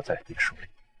我在别墅里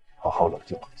好好冷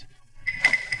静冷静。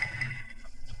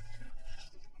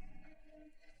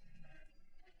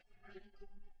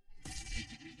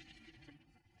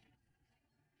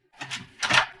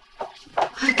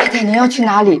太太，你要去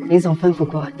哪里？林总吩咐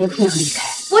过，你不能离开。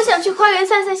我想去花园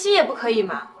散散心，也不可以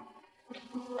吗？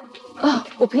啊，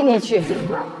我陪你去。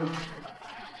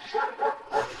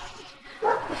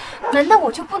难道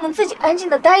我就不能自己安静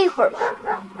的待一会儿吗？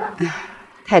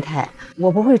太太，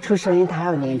我不会出声音打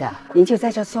扰您的，您就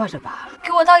在这坐着吧。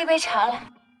给我倒一杯茶来。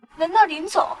难道林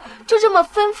总就这么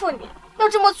吩咐你，要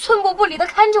这么寸步不离的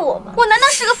看着我吗？我难道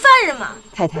是个犯人吗？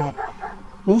太太，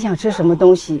您想吃什么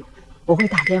东西，我会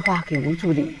打电话给吴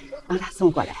助理，让他送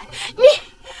过来。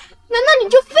难道你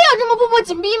就非要这么步步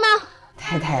紧逼吗？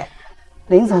太太，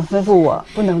林总吩咐我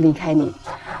不能离开你，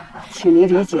请您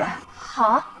理解。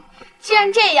好，既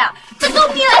然这样，就都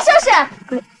你来收拾。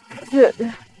太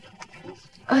太，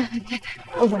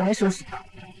我来收拾。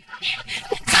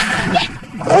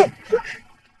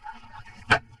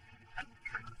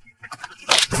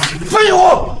废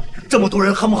物！这么多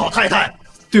人看不好太太。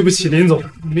对不起，林总，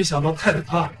没想到太太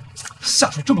她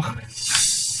下手这么狠。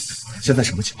现在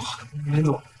什么情况？林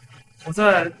总，我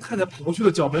在太太跑过去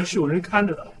的角门是有人看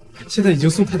着的，现在已经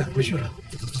送太太回去了。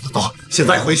走，现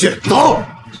在回去，走。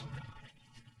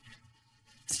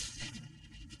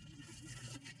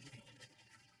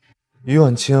于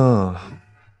婉清，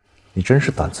你真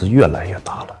是胆子越来越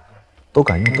大了，都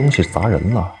敢用东西砸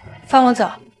人了。放我走。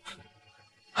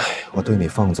我对你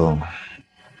放纵，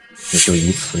你就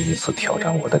一次一次挑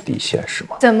战我的底线是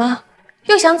吗？怎么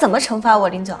又想怎么惩罚我，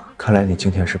林总？看来你今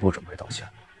天是不准备道歉，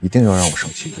一定要让我生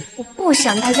气。我不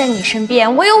想待在你身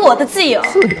边，我有我的自由。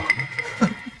自由？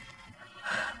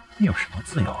你有什么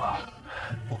自由啊？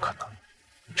不可能，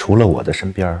除了我的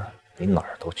身边，你哪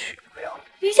儿都去不了。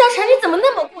林萧晨，你怎么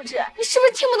那么固执？你是不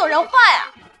是听不懂人话呀？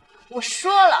我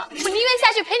说了，我宁愿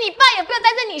下去陪你爸，也不要待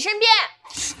在你身边。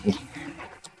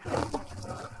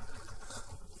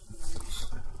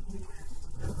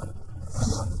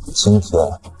今天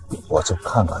我就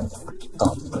看看你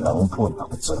到底能不能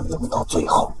嘴硬到最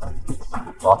后。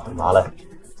好，拿来。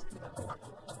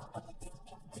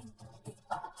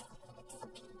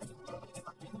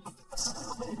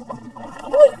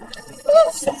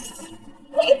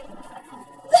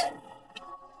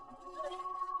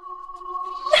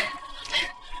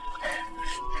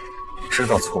知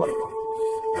道错了吗？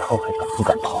以后还敢不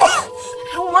敢跑？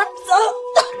我走。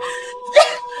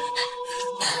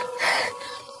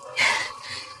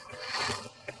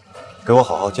给我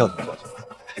好好教训教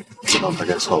训，直到他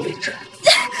认错为止。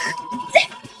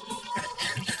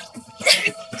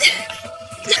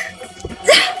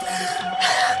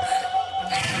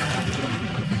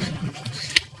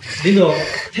林总，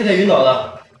太太晕倒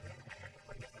了，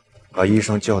把医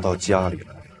生叫到家里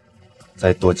来，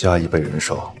再多加1倍人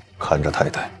手，看着太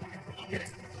太。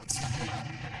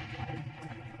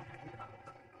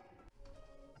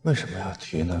为什么要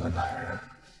提那个男人？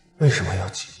为什么要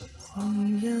急？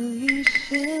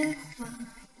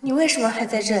你为什么还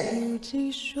在这里？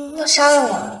要杀了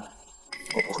我？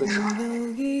我不会杀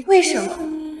你。为什么？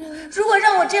如果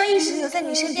让我这样一直留在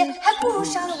你身边，还不如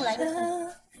杀了我来得好。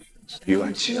于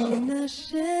婉晴，你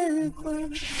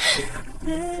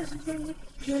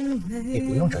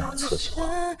不用这样刺激我，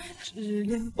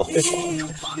我会好好惩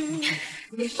罚你。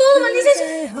你疯了吗？你在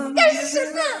这干什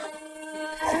么？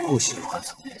我不喜欢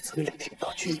从你嘴里听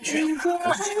到拒绝。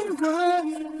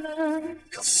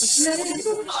这不是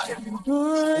害我。不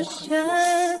要！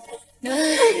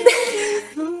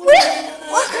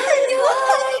我恨你！我恨你！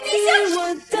你下去！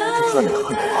就算你恨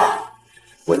我，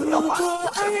为了要把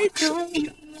你在我身边。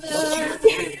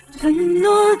承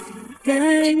诺代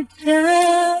价，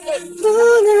不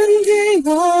能给我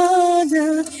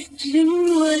的，请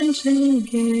完整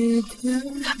给他。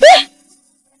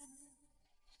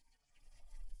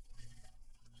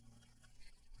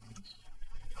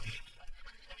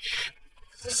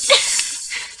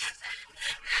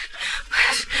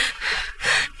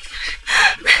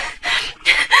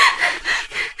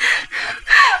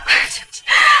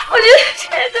我觉得这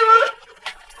该怎么办？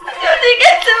我究竟该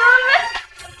怎么办？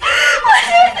我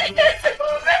究竟该怎么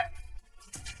办？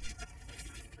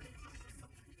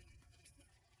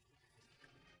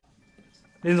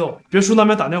林总，别墅那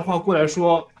边打电话过来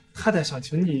说，太太想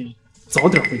请你早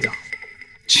点回家。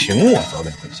请我早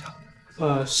点回家？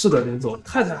是的，林总，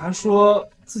太太还说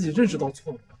自己认识到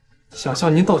错误，想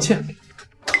向您道歉。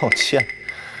道歉？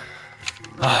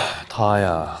哎，他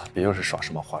呀，别又是耍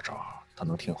什么花招，他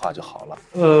能听话就好了。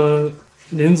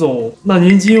林总，那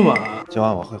您今晚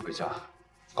我会回家，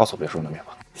告诉别墅那边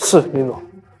吧。是，林总。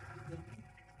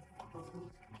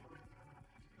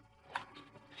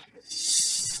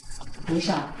林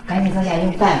少，赶紧坐下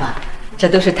用饭吧，这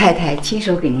都是太太亲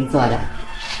手给您做的。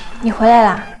你回来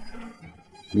啦？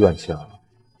于婉晴，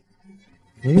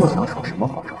你又想耍什么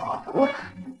花招啊？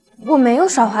我没有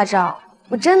耍花招，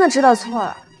我真的知道错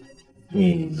了。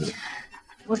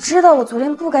我知道我昨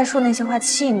天不该说那些话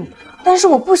气你，但是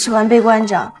我不喜欢被关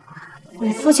着。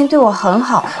你父亲对我很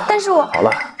好，但是我……好了，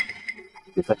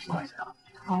别再提那些了。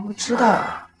好，我知道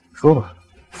了。说吧，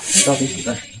你到底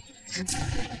想干什么？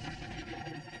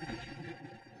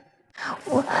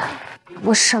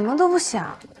我什么都不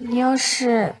想。你要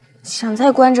是想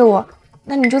再关着我，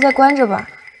那你就再关着吧。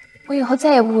我以后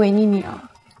再也不违逆你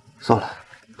了。算了，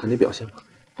看你表现吧。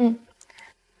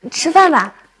吃饭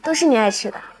吧，都是你爱吃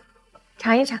的，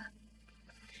尝一尝。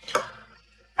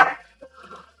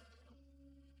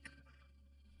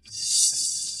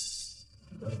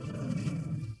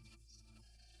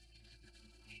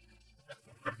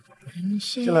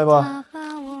进来吧。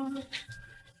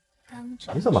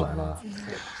你怎么来了？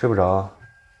睡不着？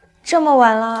这么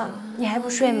晚了，你还不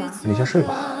睡吗？你先睡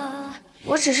吧。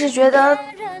我只是觉得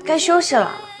该休息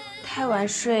了，太晚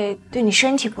睡对你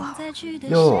身体不好。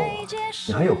哟，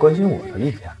你还有关心我的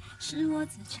一天。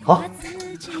好，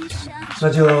那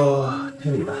就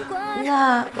听你的。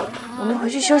那我们回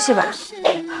去休息吧。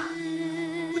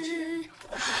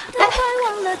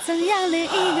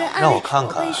让我看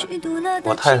看，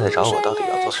我太太找我到底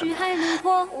要做什么？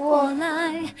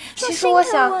其实我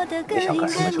想，你想干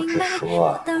什么就直说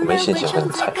啊，我没心情和你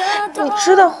猜。你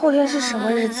知道后天是什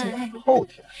么日子吗？后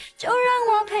天。后天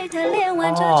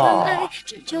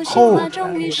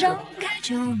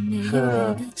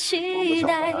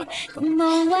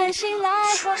是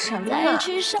说什么呢？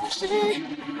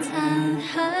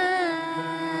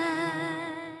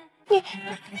你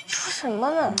说什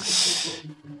么呢？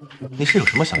你是有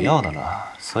什么想要的呢？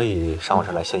所以上我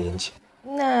这来献殷勤。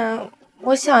那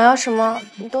我想要什么，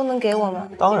你都能给我吗？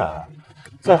当然，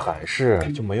在海市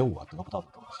就没有我得不到的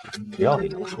东西，只要你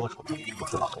能说出来，我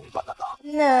就老给你办得到。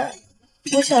那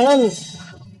我想要你，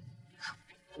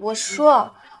我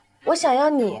说我想要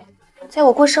你，在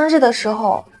我过生日的时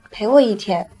候陪我一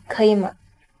天，可以吗？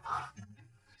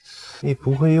你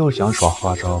不会又想耍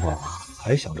花招吧？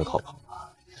还想着逃跑？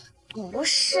不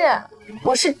是，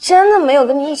我是真的没有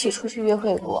跟你一起出去约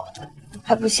会过，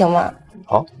还不行吗？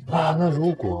好啊，那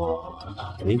如果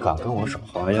你敢跟我耍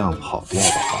花样跑掉的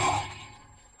话，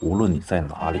无论你在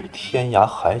哪里，天涯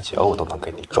海角，我都能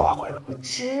给你抓回来。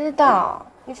知道，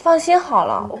你放心好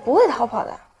了，我不会逃跑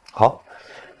的。好，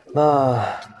那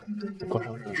过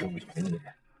生日的时候我就陪你。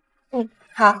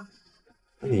好。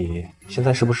那你现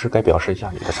在是不是该表示一下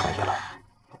你的诚意了？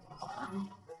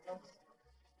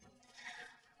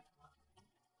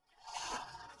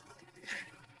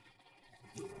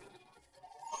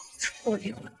我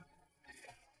领了。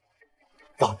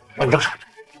走，帮你照手。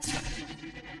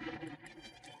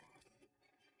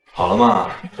好了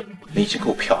吗？你已经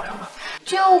够漂亮了。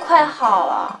就快好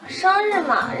了，生日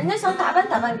嘛，人家想打扮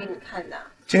打扮给你看的。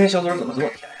今天小嘴怎么这么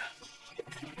甜呀？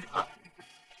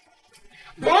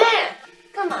哎，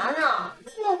干嘛呢？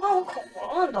弄花我口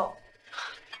红了都。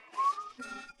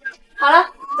好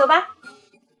了，走吧。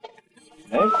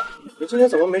哎，你今天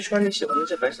怎么没穿你喜欢的那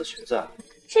件白色裙子啊？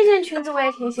这件裙子我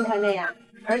也挺喜欢的呀，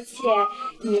而且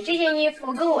你这件衣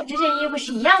服跟我这件衣服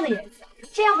是一样的颜色，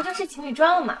这样不就是情侣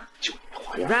装了吗？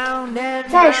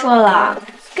再说了，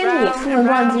跟你出门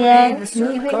逛街，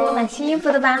你也会给我买新衣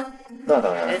服的吧？那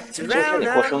当然，今天你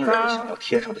过生日，想要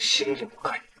天上的星星都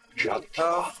可以，只要你听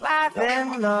话。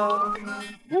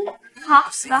好，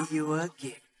走。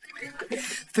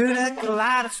Through the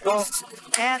kaleidoscope,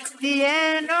 at the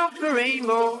end of the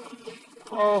rainbow.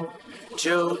 Oh,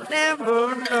 you'll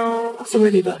never know. 送给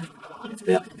你的，怎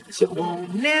么样？喜欢吗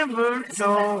 ？Never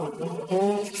know.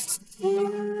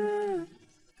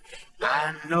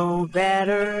 I know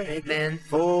better than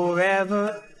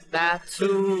forever, not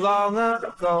too long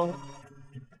ago.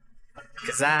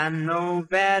 'Cause I know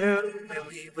better when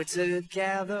we were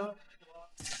together.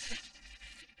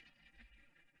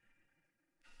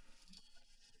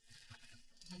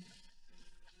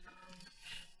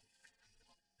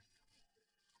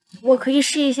 我可以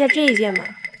试一下这一件吗？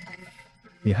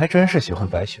你还真是喜欢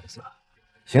白裙子。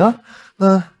行啊，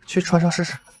那去穿上试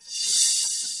试。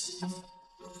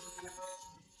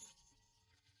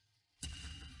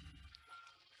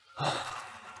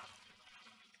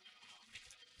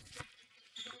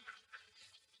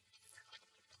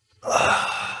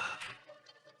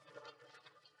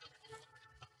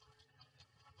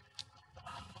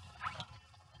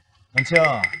安青，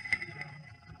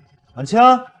安青，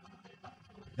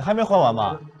你还没换完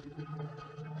吧？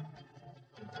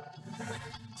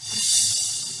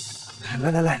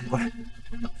来，过来，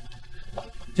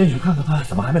进去看看他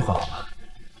怎么还没换完吧。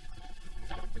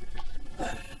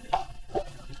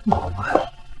好嘛，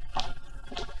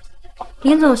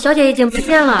林总，小姐已经不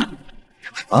见了。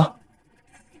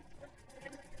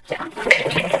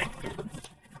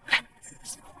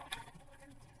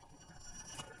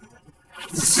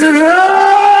什么？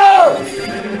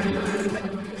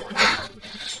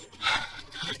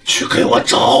去给我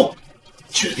找，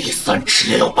绝地3尺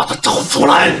也要把他找出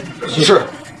来。是。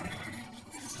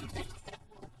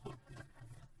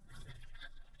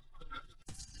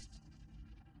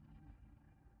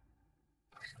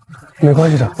没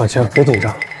关系的，婉清，别紧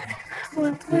张。我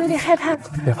有点害怕。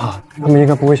别怕，他们应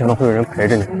该不会想到会有人陪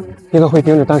着你，应该会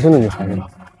盯着单身的女孩子吧。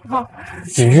好。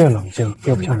你越冷静，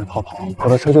越不像是逃跑。我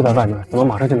的车就在外面，我们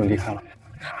马上就能离开了。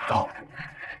走。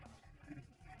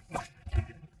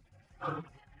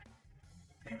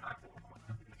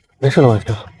没事了，婉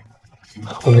清，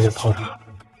我们已经逃出来了。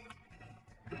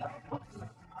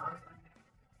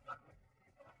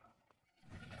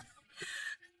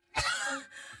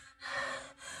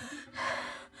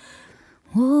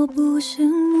我不羡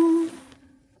慕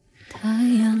太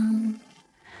阳，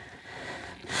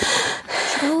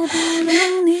照不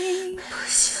亮你。不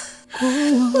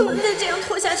行，不能再这样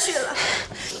拖下去了。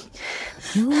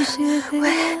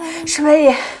喂，沈北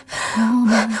野，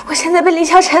我现在被林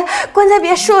萧晨关在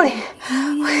别墅里，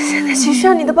我现在急需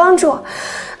要你的帮助。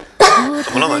怎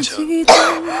么了，婉清？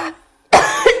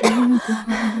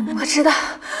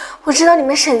我知道你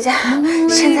们沈家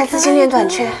现在资金链短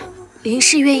缺。林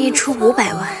氏愿意出500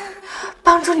万，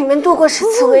帮助你们度过此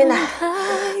次危难，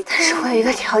但是我有一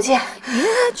个条件，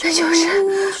那就是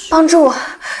帮助我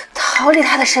逃离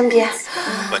他的身边。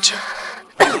婉清，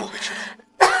怎么回事？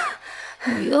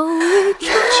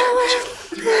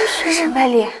沈百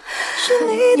里，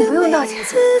你不用道歉，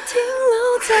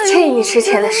我介意你之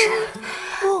前的事，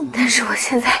但是我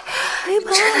现在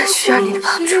真的需要你的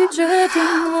帮助。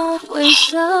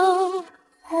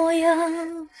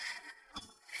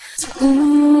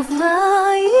无法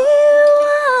遗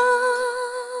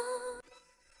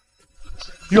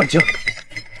于婉清，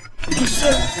你是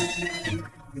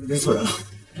认错人了。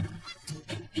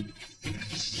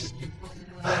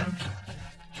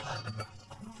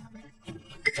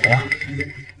怎么样？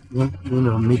您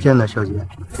怎么没见到小姐？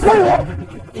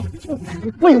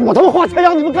为我的话才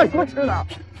让你们干什么吃呢？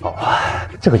哦，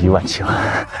这个于婉清，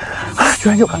居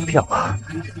然又敢骗我！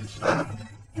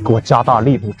给我加大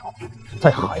力度找，在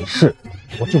海市，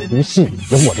我就不信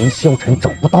有我林萧晨找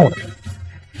不到的人。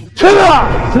去吧！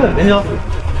是林萧。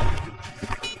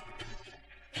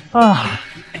啊，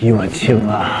于婉清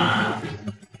啊，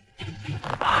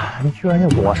你居然又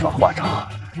跟我耍花招！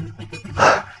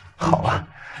好啊，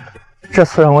这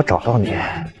次让我找到你，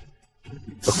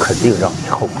我肯定让你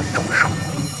后悔终生。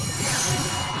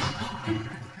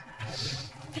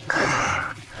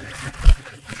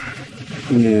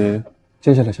你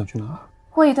接下来想去哪？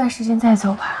过一段时间再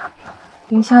走吧。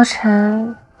林萧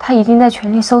晨他已经在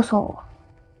全力搜索我。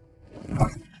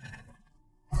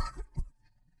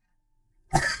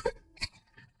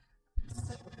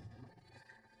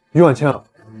于婉清，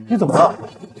你怎么了？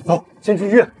走，先去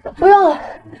医院。不用了，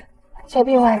绝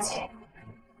病晚期，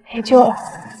没救了。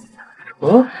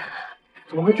嗯？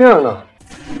怎么会这样呢？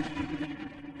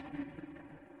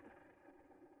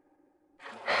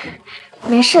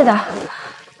没事的，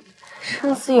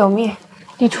生死有命。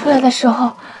你出来的时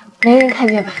候没人看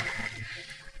见吧？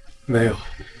没有，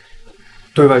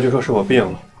对外就说是我病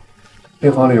了，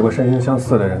病房里有个身形相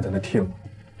似的人在那替我。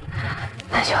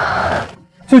那就好。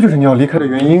这就是你要离开的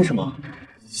原因是吗？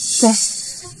对，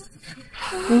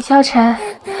林萧晨，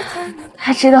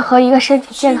他值得和一个身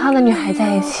体健康的女孩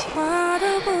在一起，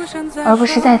而不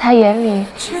是在他眼里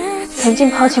曾经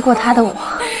抛弃过他的我。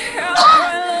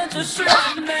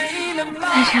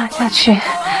再这样下去，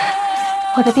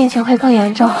我的病情会更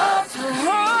严重，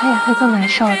他也会更难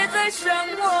受的。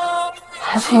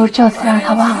还不如就此让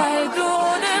他忘了我。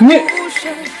你，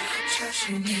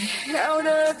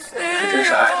他真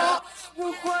是爱的。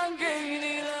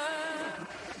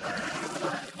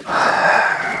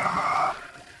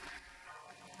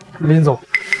林总，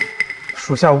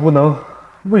属下无能，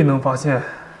未能发现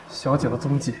小姐的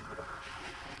踪迹。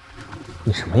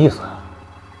你什么意思啊？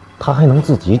他还能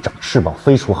自己长翅膀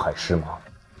飞出海市吗？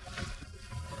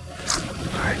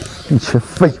哎，一群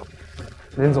废物！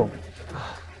林总，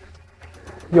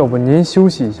要不您休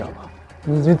息一下吧，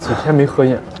你已经几天没合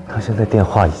眼了。他现在电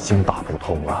话已经打不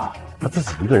通了，他自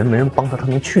己一个人没人帮他，他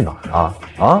能去哪儿啊？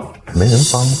啊，没人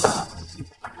帮他，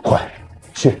快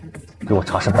去给我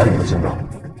查身边的情况。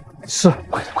是，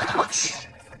快点，快点，快去！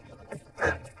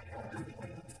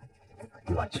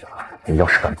于婉清，你要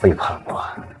是敢背叛我，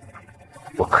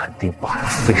我肯定把你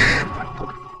碎尸万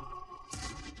段。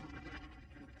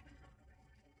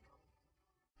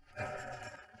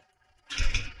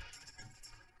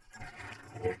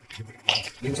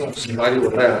林总，醒来给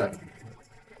我带来。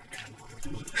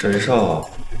沈少，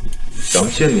想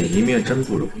见你一面真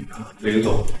不容易啊。林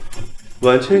总，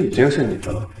婉清已经是你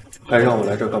的了，还让我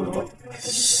来这干嘛？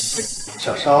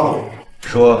想杀了我？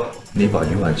说你把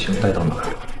于婉清带到哪儿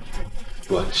了？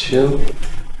婉清，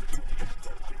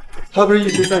她不是一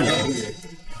直在你身边？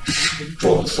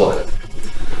装蒜！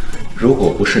如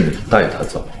果不是你带她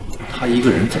走，她一个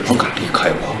人怎么敢离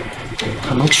开我？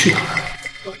她能去哪儿？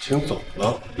婉清走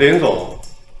了。林总，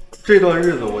这段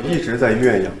日子我一直在医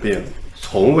院养病，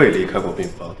从未离开过病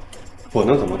房，我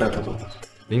能怎么带她走？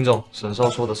林总，沈少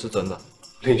说的是真的。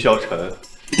林萧晨，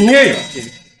你也有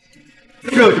心，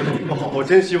这就是你不好好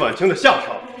珍惜婉清的下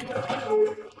场。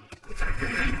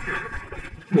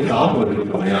你打我的又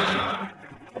怎么样？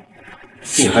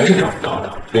你还是找不到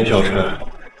的，林萧晨，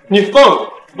你放了，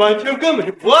婉清根本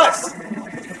就不爱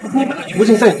你，你把她囚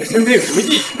禁在你的身边有什么意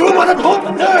义？给我把她捅出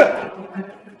去！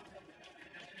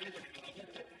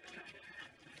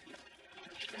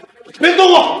别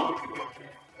动我！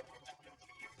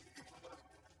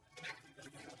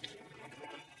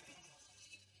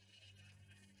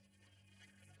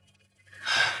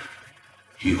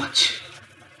于婉清，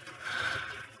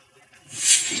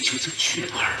你究竟去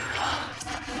哪儿了？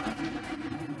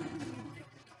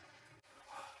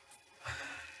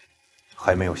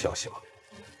还没有消息吗？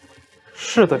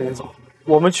是的，林总，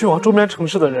我们去往周边城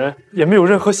市的人也没有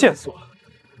任何线索。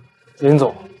林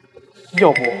总，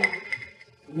要不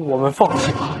我们放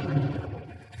弃吧？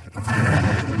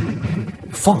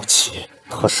放弃？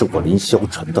她是我林萧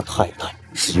晨的太太，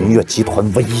是云悦集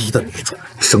团唯一的女主，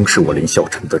生是我林萧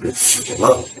晨的人死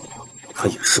了，她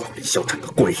也是我林萧晨的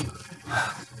闺女。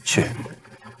去，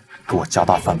给我加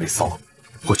大范围扫，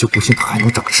我就不信她还能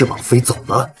长翅膀飞走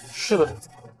了。是的。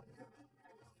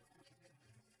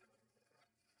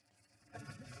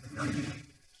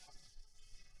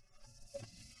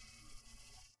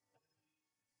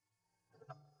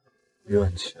于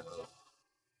婉清，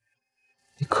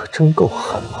你可真够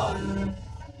狠啊！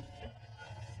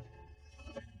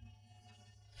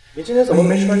你今天怎么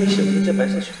没穿你喜欢的这白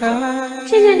色裙子？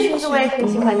这件裙子我也挺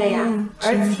喜欢的呀，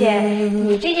而且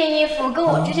你这件衣服跟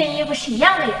我这件衣服是一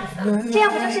样的颜色，这样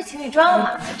不就是情侣装了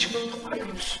吗？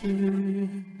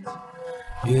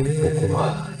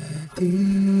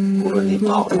无论你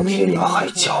跑到天涯海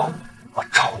角，我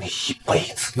找你一辈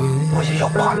子，我也要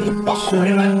把你绑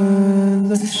回来。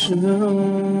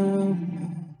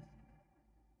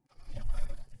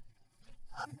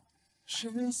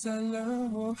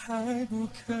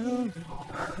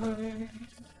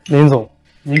林总，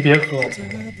您别喝，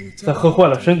再喝坏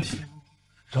了身体。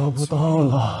找不到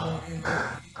了，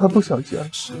他不想见，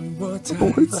不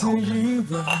会再回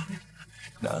来。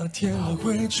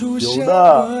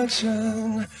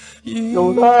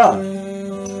有的，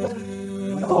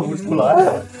看不出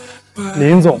来。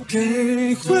林总，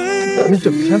你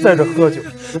整天在这喝酒，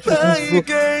不去公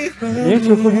司，林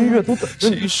氏和云月都等着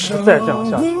你。再这样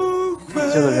下去，底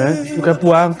下的人就该不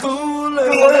安。跟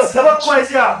我有什么关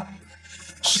系啊？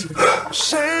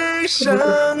谁享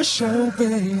受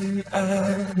被爱？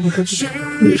你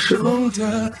是我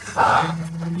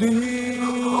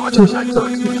就想走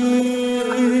进去，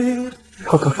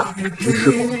让他看看你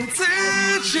是我。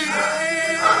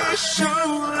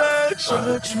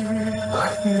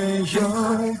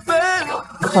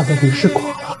看来你是寡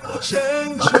了，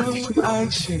他肯定是爱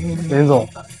情。林总，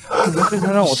您之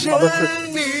前让我查的事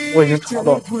情，我已经查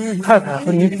到了。太太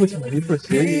和您父亲的离婚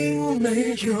协议，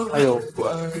还有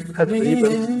太太的一本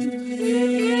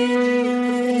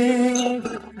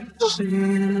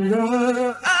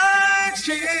爱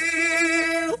情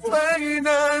为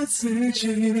难自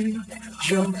己，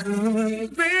又何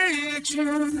必去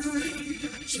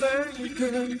追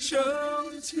根究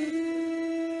底？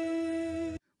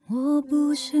我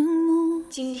不羡慕。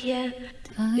今天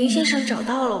林先生找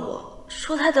到了我，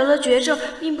说他得了绝症，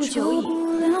命不久矣，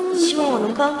希望我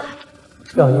能帮他。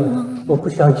小英，我不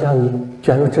想将你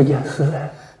卷入这件事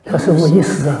来，可是我一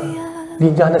死啊，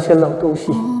林家那些老东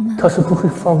西，他是不会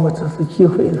放过这次机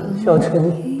会的。小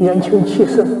陈年轻气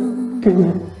盛，对你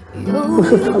不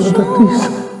是他们的对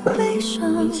手。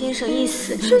林先生一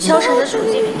死，萧晨的处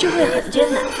境就会很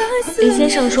艰难。林先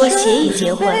生说协议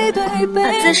结婚，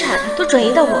把资产都转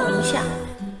移到我名下，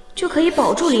就可以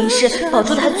保住林氏，保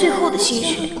住他最后的心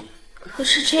血。可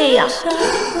是这样，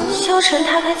萧晨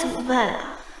他该怎么办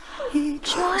啊？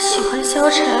我喜欢萧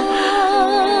晨，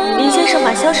林先生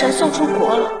把萧晨送出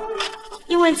国了，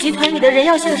因为集团里的人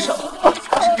要下手。萧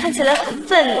晨看起来很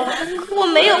愤怒，可我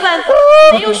没有办法，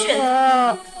没有选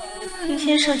择。林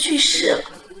先生去世了，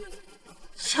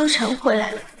萧晨回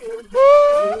来了，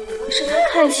可是他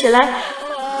看起来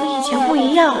和以前不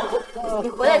一样了。你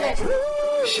回来干什么？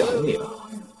想你了，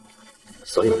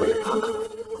所以回来看看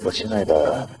我亲爱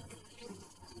的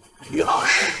于老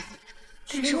师。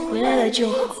但是回来了就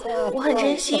好，我很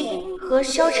珍惜和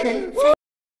萧晨在。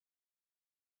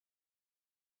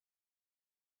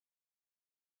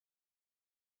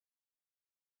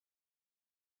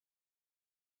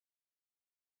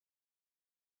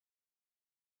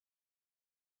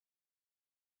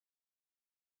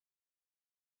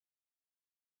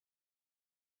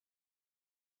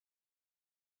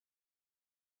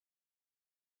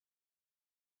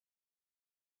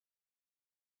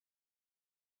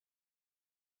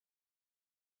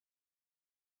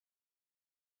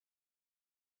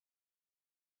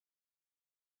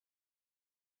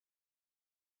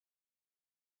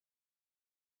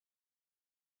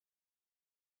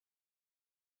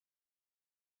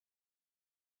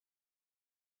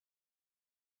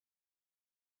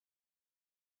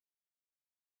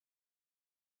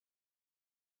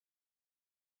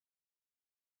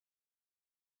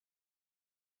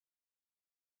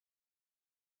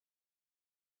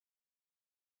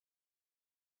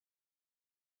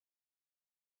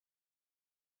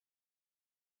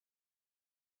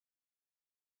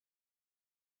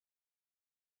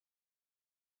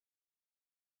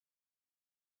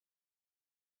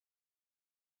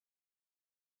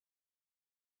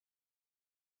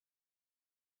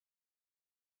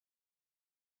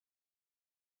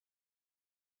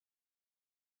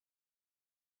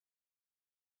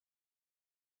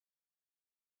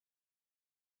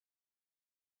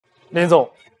林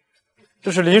总，这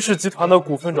是林氏集团的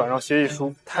股份转让协议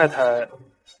书，太太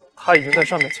她已经在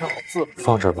上面签好字了。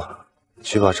放这儿吧，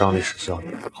去把张律师叫来。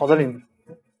好的，林总。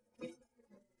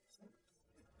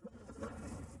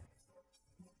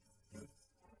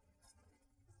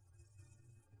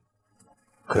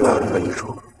给我一个遗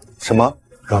嘱。什么？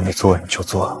让你做你就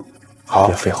做，好，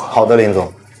别废话。好的，林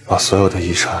总。把所有的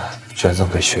遗产捐赠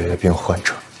给血液病患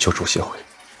者救助协会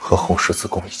和红十字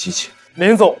公益基金。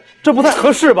林总，这不太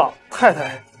合适吧？太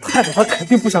太她肯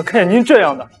定不想看见您这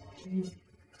样的。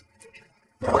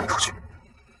滚出去！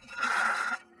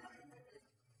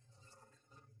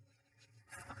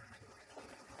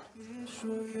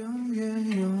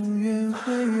永远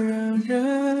会让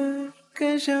人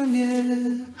更想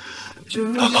念，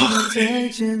就算再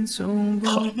见，总不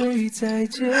会再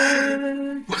见。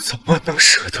我怎么能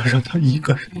舍得让他一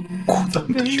个人孤单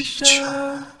的离去？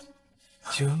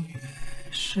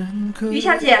于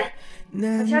小姐，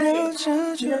难道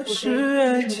这就是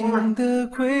爱情的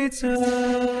规则？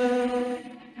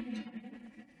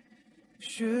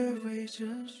却会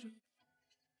真实。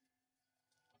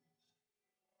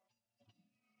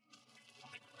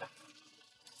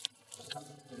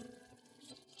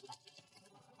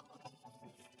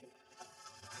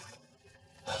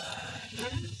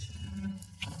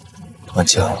婉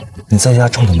清，你在家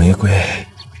种的玫瑰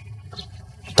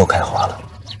都开花了，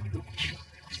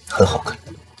很好看。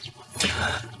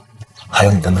还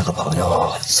有你的那个朋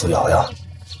友苏瑶瑶，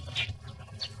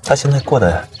她现在过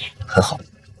得很好，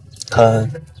她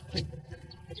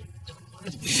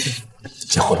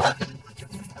结婚了。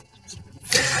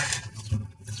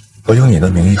我用你的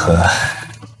名义和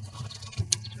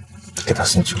给她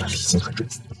送去了礼金和祝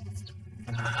福。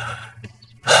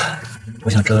我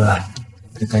想这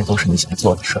应该都是你想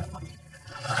做的事儿。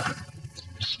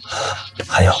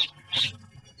还有，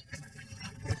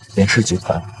连氏集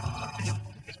团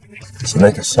现在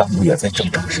的项目也在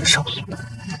正常身上，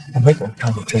我没有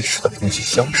让你真实的东西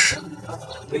消失。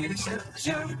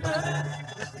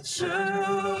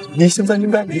你现在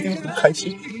应该一定很开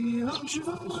心，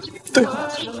对吧？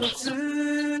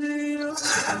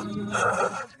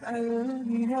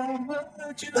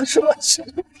但是婉清，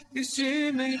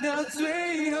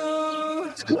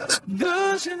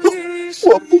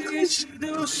我不开心。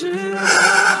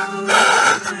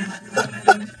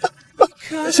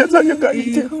现在应该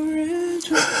一定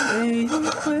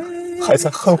还在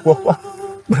恨我吧？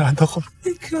不然的话，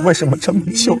为什么这么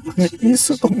久了你一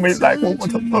次都没来过我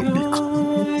的梦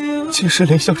里？其实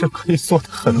林先生可以做得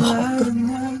很好的，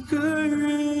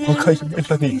我可以为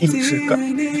了你一直改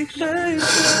变。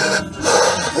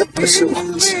但是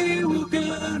婉清，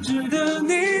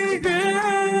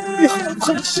你好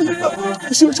可惜啊！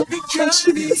林先生可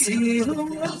惜你，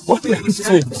我连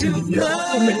最后一眼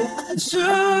都没有看上。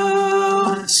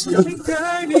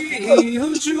带你以后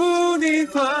祝你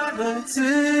快乐自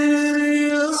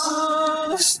由。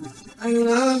爱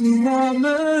了你那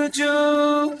么久，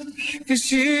可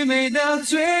惜没到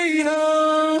最后，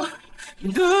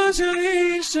多想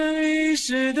一生一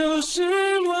世都是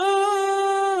我。